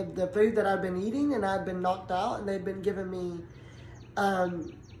had any of the food that I'd been eating, and I'd been knocked out, and they'd been giving me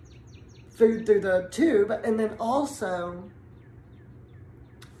food through the tube, and then also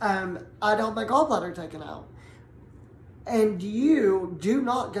I'd had my gallbladder taken out. And you do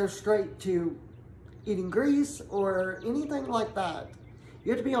not go straight to eating grease or anything like that.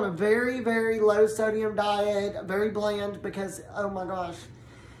 You have to be on a very, very low sodium diet, very bland, because, oh my gosh,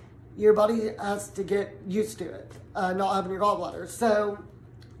 your body has to get used to it, not having your gallbladder. So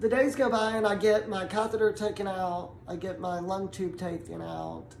the days go by and I get my catheter taken out, I get my lung tube taken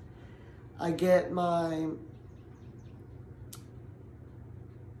out, I get my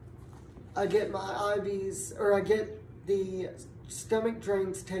IVs, or I get the stomach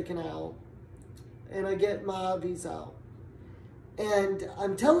drains taken out, and I get my IVs out. And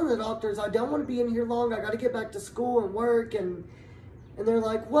I'm telling the doctors, I don't want to be in here long, I got to get back to school and work, and they're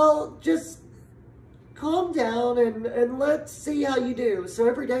like, well, just calm down and let's see how you do. So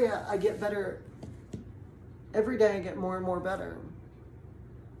every day I get better. Every day I get more and more better.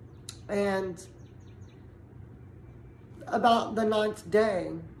 And about the 9th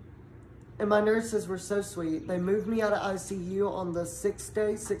day, and my nurses were so sweet. They moved me out of ICU on the 6th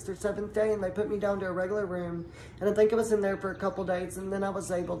or 7th day, and they put me down to a regular room. And I think I was in there for a couple days, and then I was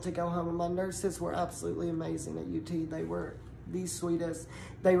able to go home. And my nurses were absolutely amazing at UT. They were the sweetest.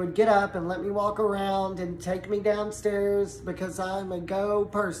 They would get up and let me walk around and take me downstairs because I'm a go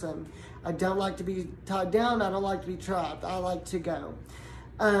person. I don't like to be tied down. I don't like to be trapped. I like to go.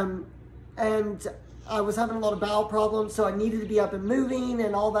 And I was having a lot of bowel problems, so I needed to be up and moving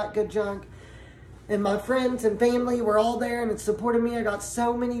and all that good junk. And my friends and family were all there and it supported me. I got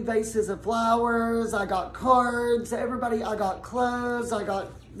so many vases of flowers. I got cards. Everybody, I got clothes. I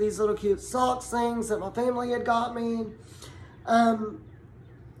got these little cute socks things that my family had got me.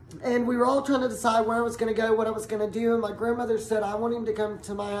 And we were all trying to decide where I was going to go, what I was going to do. And my grandmother said, I want him to come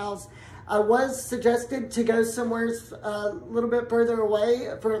to my house. I was suggested to go somewhere a little bit further away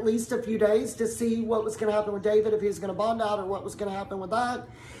for at least a few days to see what was going to happen with David, if he was going to bond out or what was going to happen with that.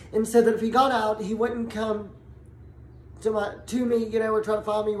 And so that if he got out, he wouldn't come to me, you know, or try to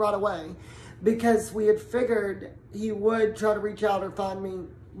find me right away. Because we had figured he would try to reach out or find me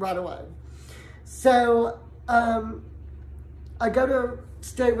right away. So, I go to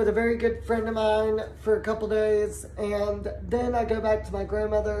stay with a very good friend of mine for a couple days, and then I go back to my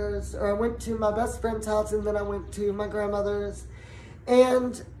grandmother's, or I went to my best friend's house, and then I went to my grandmother's.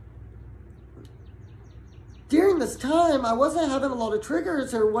 And during this time, I wasn't having a lot of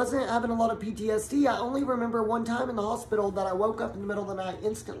triggers or wasn't having a lot of PTSD. I only remember one time in the hospital that I woke up in the middle of the night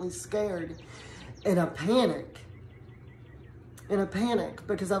instantly scared in a panic.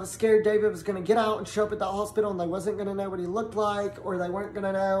 Because I was scared David was going to get out and show up at the hospital and they wasn't going to know what he looked like, or they weren't going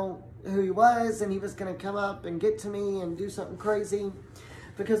to know who he was, and he was going to come up and get to me and do something crazy.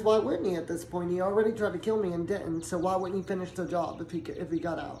 Because why wouldn't he at this point? He already tried to kill me and didn't, so why wouldn't he finish the job if he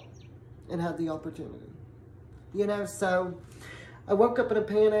got out and had the opportunity? You know, so I woke up in a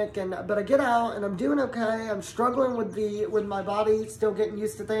panic, but I get out and I'm doing okay. I'm struggling with my body, still getting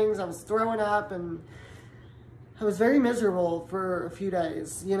used to things. I was throwing up and I was very miserable for a few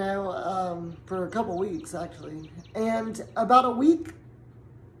days, you know, for a couple weeks actually. And about a week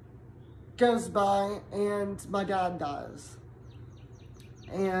goes by and my dad dies.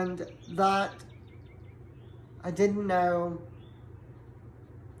 And that, I didn't know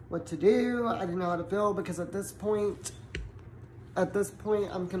what to do. I didn't know how to feel, because at this point,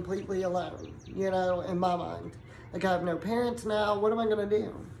 I'm completely alone, you know, in my mind. Like, I have no parents now. What am I going to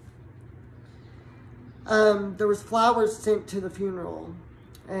do? There was flowers sent to the funeral,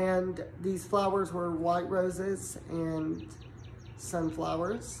 and these flowers were white roses and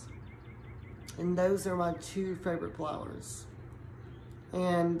sunflowers, and those are my two favorite flowers.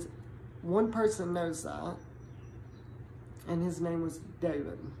 And one person knows that, and his name was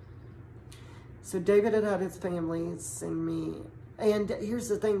David. So David had his family send me, and here's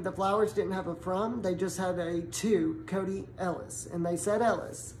the thing, the flowers didn't have a from, they just had a to, Cody Ellis, and they said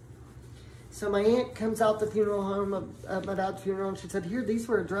Ellis. So my aunt comes out the funeral home at my dad's funeral, and she said, here, these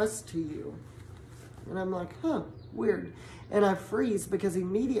were addressed to you. And I'm like, huh, weird. And I freeze, because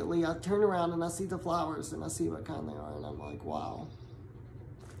immediately I turn around and I see the flowers and I see what kind they are. And I'm like, wow.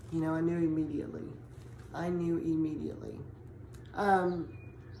 You know, I knew immediately.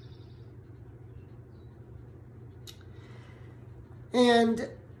 And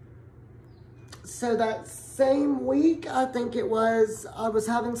so that same week, I think it was, I was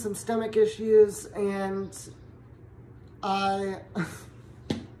having some stomach issues, and I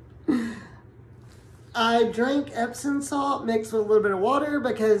drank Epsom salt mixed with a little bit of water,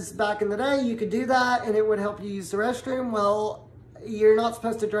 because back in the day you could do that and it would help you use the restroom. Well, you're not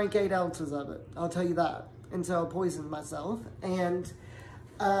supposed to drink 8 ounces of it, I'll tell you that. And so I poisoned myself, and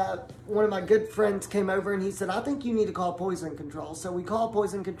one of my good friends came over and he said, I think you need to call poison control. So we called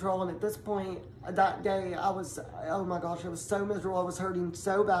poison control, and at this point, that day, I was, oh my gosh, I was so miserable. I was hurting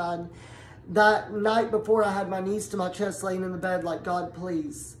so bad. That night before, I had my knees to my chest laying in the bed like, God,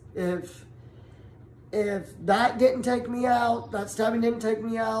 please, if that didn't take me out, that stabbing didn't take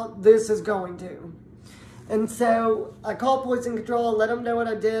me out, this is going to. And so I called poison control, let them know what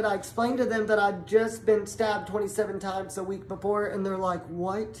I did. I explained to them that I'd just been stabbed 27 times a week before, and they're like,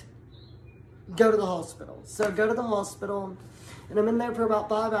 what? Go to the hospital. So I go to the hospital, and I'm in there for about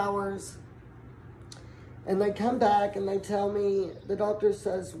 5 hours, and they come back and they tell me, the doctor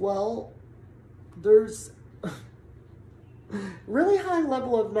says, well, there's really high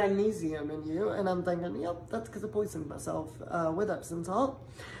level of magnesium in you. And I'm thinking, yep, that's because I poisoned myself with Epsom salt.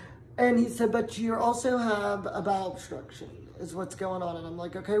 And he said, but you also have a bowel obstruction is what's going on. And I'm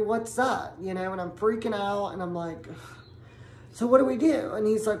like, okay, what's that? You know, and I'm freaking out, and I'm like, so what do we do? And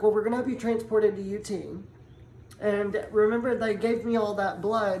he's like, well, we're going to have you transported to UT. And remember, they gave me all that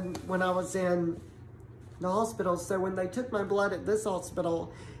blood when I was in the hospital. So when they took my blood at this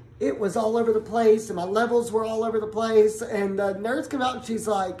hospital, it was all over the place, and my levels were all over the place. And the nurse came out and she's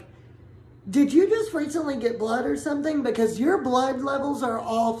like, did you just recently get blood or something? Because your blood levels are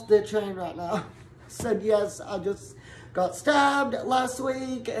off the chain right now. I said, yes, I just got stabbed last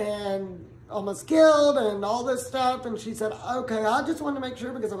week and almost killed and all this stuff. And she said, okay, I just wanted to make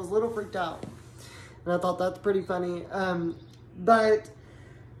sure because I was a little freaked out. And I thought that's pretty funny. But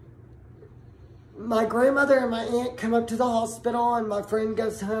my grandmother and my aunt come up to the hospital, and my friend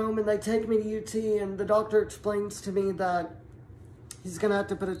goes home, and they take me to UT, and the doctor explains to me that he's going to have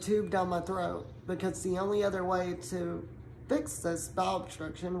to put a tube down my throat because the only other way to fix this bowel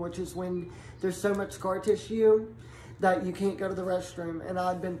obstruction, which is when there's so much scar tissue that you can't go to the restroom. And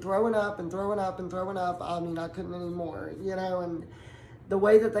I'd been throwing up and throwing up and throwing up. I mean, I couldn't anymore, you know. And the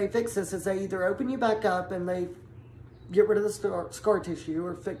way that they fix this is they either open you back up and they get rid of the scar tissue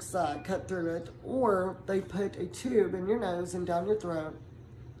or fix that, cut through it, or they put a tube in your nose and down your throat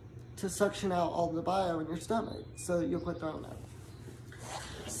to suction out all the bio in your stomach so that you'll quit throwing up.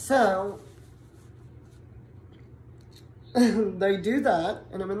 So they do that,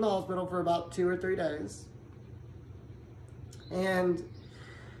 and I'm in the hospital for about 2 or 3 days. And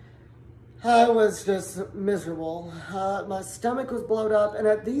I was just miserable. My stomach was blown up, and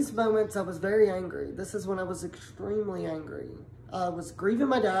at these moments I was very angry. This is when I was extremely angry. I was grieving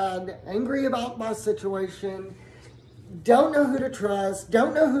my dad, angry about my situation, don't know who to trust,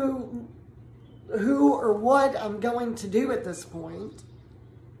 don't know who or what I'm going to do at this point.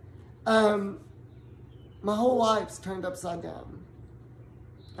 My whole life's turned upside down.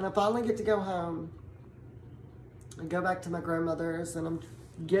 And I finally get to go home and go back to my grandmother's, and I'm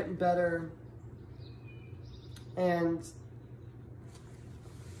getting better. And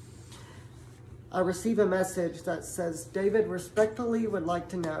I receive a message that says, David respectfully would like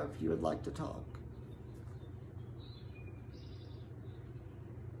to know if you would like to talk.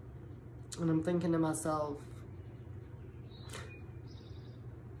 And I'm thinking to myself,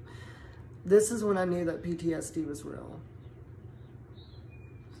 this is when I knew that PTSD was real.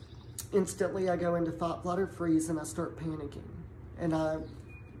 Instantly, I go into fight, flight, or freeze, and I start panicking. And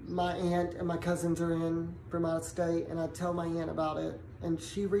my aunt and my cousins are in from out of state, and I tell my aunt about it. And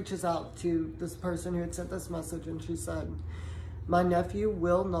she reaches out to this person who had sent this message, and she said, my nephew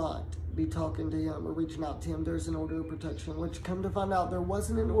will not be talking to him or reaching out to him. There's an order of protection, which come to find out there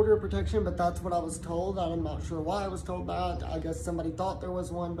wasn't an order of protection, but that's what I was told. I'm not sure why I was told that. I guess somebody thought there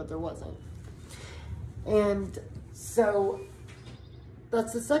was one, but there wasn't. And so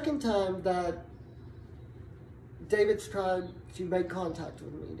that's the second time that David's tried to make contact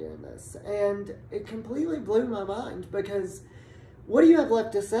with me during this. And it completely blew my mind, because what do you have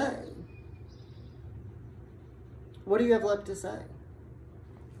left to say? What do you have left to say?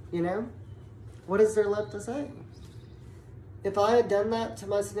 You know? What is there left to say? If I had done that to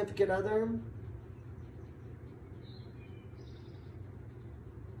my significant other,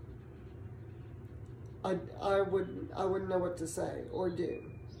 I wouldn't know what to say or do,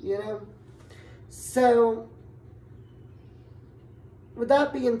 you know? So, with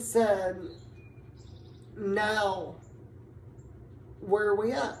that being said, now, where are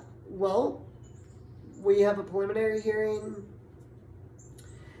we at? Well, we have a preliminary hearing,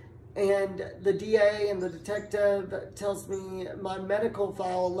 and the DA and the detective tells me my medical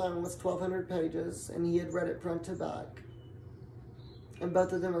file alone was 1,200 pages, and he had read it front to back. And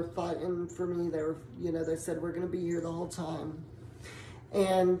both of them are fighting for me. They were, you know, they said, we're going to be here the whole time.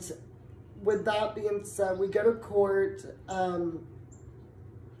 And with that being said, we go to court, and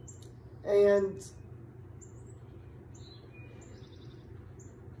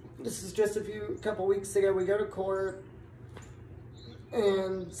this is just a couple weeks ago. We go to court,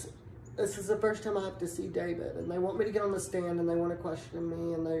 and this is the first time I have to see David. And they want me to get on the stand, and they want to question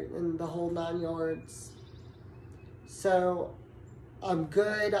me, and the whole 9 yards. So I'm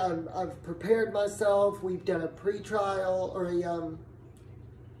good. I've prepared myself. We've done a pre-trial, or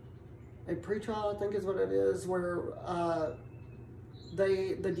a pre-trial, I think is what it is, where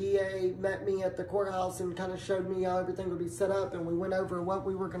the DA met me at the courthouse and kind of showed me how everything would be set up, and we went over what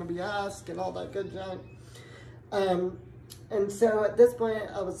we were going to be asked and all that good junk. And so at this point,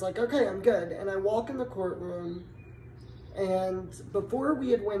 I was like, okay, I'm good. And I walk in the courtroom, and before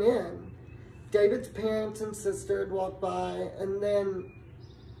we had went in, David's parents and sister had walked by, and then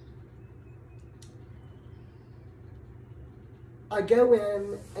I go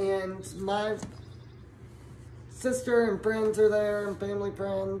in, and my sister and friends are there, and family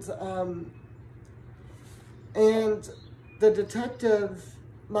friends, and the detective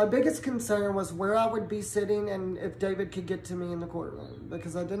my biggest concern was where I would be sitting and if David could get to me in the courtroom,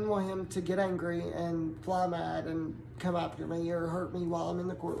 because I didn't want him to get angry and fly mad and come after me or hurt me while I'm in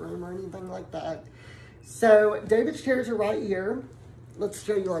the courtroom or anything like that. So David's chairs are right here. Let's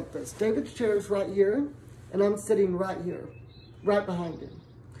show you like this. David's chair is right here, and I'm sitting right here, right behind him.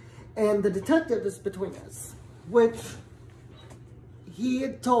 And the detective is between us, which he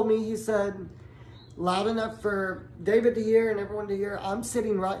had told me, he said, loud enough for David to hear and everyone to hear, I'm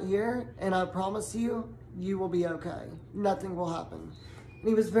sitting right here, and I promise you, you will be okay. Nothing will happen. And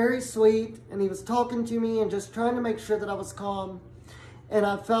he was very sweet, and he was talking to me and just trying to make sure that I was calm. And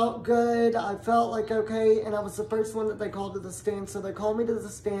I felt good. I felt like okay, and I was the first one that they called to the stand. So they called me to the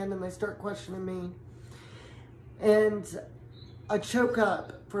stand, and they start questioning me. And I choke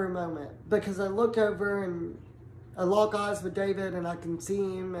up for a moment because I look over and I lock eyes with David, and I can see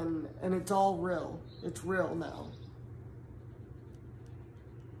him, and it's all real. It's real now.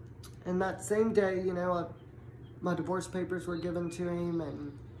 And that same day, you know, my divorce papers were given to him,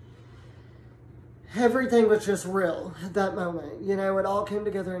 and everything was just real at that moment. You know, it all came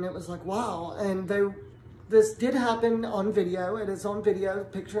together, and it was like, wow. And this did happen on video. It is on video,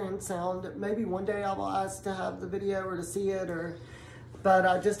 picture and sound. Maybe one day I will ask to have the video or to see it, but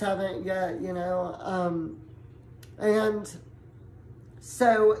I just haven't yet, you know. And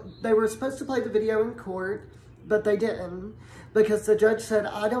so they were supposed to play the video in court, but they didn't, because the judge said,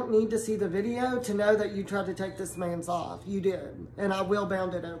 I don't need to see the video to know that you tried to take this man's life. You did, and I will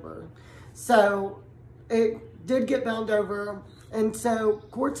bound it over. So it did get bound over, and so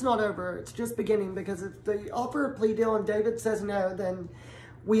court's not over. It's just beginning, because if they offer a plea deal and David says no, then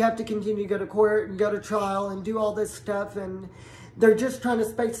we have to continue to go to court and go to trial and do all this stuff, and they're just trying to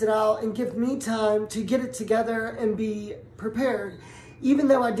space it out and give me time to get it together and be prepared. Even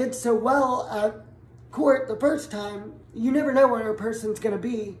though I did so well at court the first time, you never know where a person's going to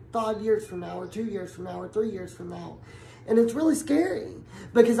be 5 years from now or 2 years from now or 3 years from now. And it's really scary,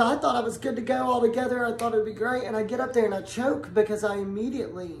 because I thought I was good to go all together. I thought it'd be great. And I get up there and I choke because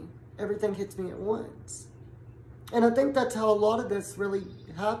everything hits me at once. And I think that's how a lot of this really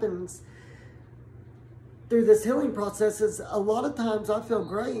happens through this healing process. Is a lot of times I feel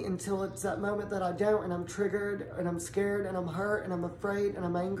great until it's that moment that I don't, and I'm triggered, and I'm scared, and I'm hurt, and I'm afraid, and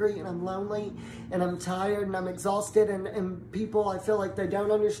I'm angry, and I'm lonely, and I'm tired, and I'm exhausted, and people, I feel like they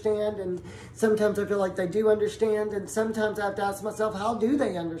don't understand, and sometimes I feel like they do understand, and sometimes I have to ask myself, how do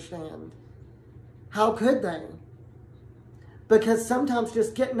they understand? How could they? Because sometimes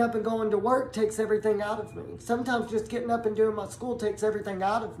just getting up and going to work takes everything out of me. Sometimes just getting up and doing my school takes everything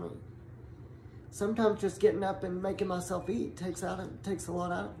out of me. Sometimes just getting up and making myself eat takes a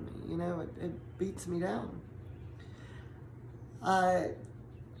lot out of me. You know, it beats me down. I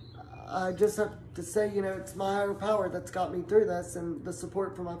just have to say, you know, it's my higher power that's got me through this, and the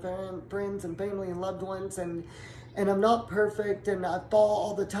support from my friends and family and loved ones. And I'm not perfect, and I fall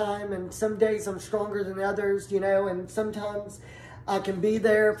all the time, and some days I'm stronger than others, you know, and sometimes I can be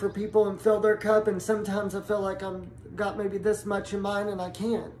there for people and fill their cup, and sometimes I feel like I'm got maybe this much in mine and I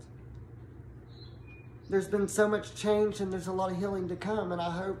can't. There's been so much change, and there's a lot of healing to come, and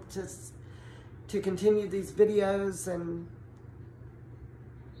I hope to continue these videos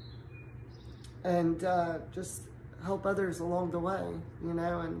and just help others along the way, you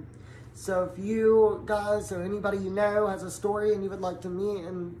know. And so if you guys or anybody you know has a story and you would like to meet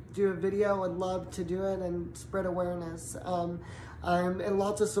and do a video, I'd love to do it and spread awareness. I'm in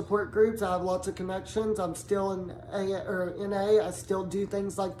lots of support groups. I have lots of connections. I'm still in NA. I still do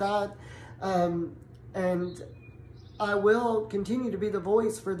things like that. And I will continue to be the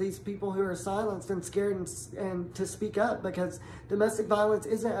voice for these people who are silenced and scared and to speak up, because domestic violence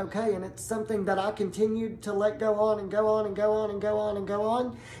isn't okay, and it's something that I continued to let go on and go on and go on and go on and go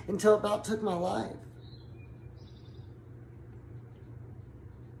on until it about took my life.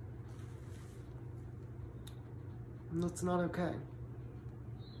 And that's not okay.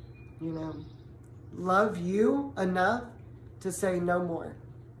 You know, love you enough to say no more.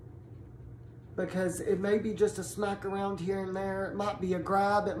 Because it may be just a smack around here and there. It might be a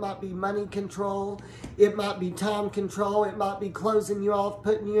grab. It might be money control. It might be time control. It might be closing you off,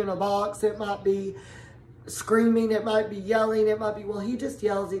 putting you in a box. It might be screaming. It might be yelling. It might be, well, he just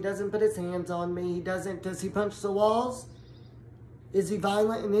yells. He doesn't put his hands on me. He doesn't. Does he punch the walls? Is he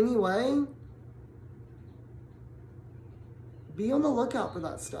violent in any way? Be on the lookout for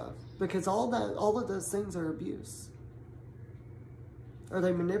that stuff. Because all of those things are abuse. Are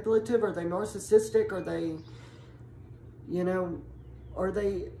they manipulative? Are they narcissistic? Are they, you know, are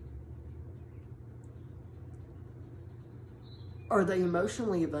they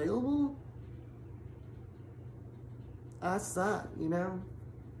emotionally available? Ask that, you know.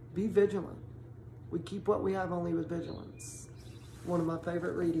 Be vigilant. We keep what we have only with vigilance. One of my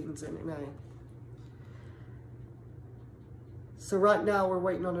favorite readings in NA. So right now we're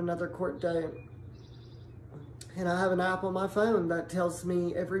waiting on another court date. And I have an app on my phone that tells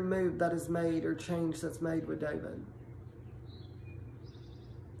me every move that is made or change that's made with David.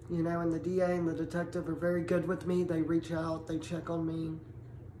 You know, and the DA and the detective are very good with me. They reach out, they check on me.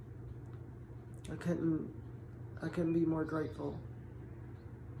 I couldn't be more grateful.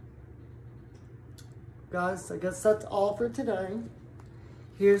 Guys, I guess that's all for today.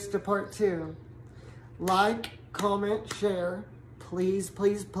 Here's to part 2. Like, comment, share. Please,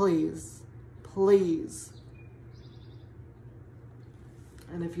 please, please, please.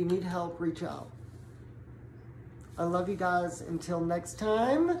 And if you need help, reach out. I love you guys. Until next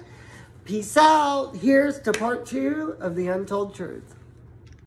time, peace out. Here's to part 2 of the Untold Truth.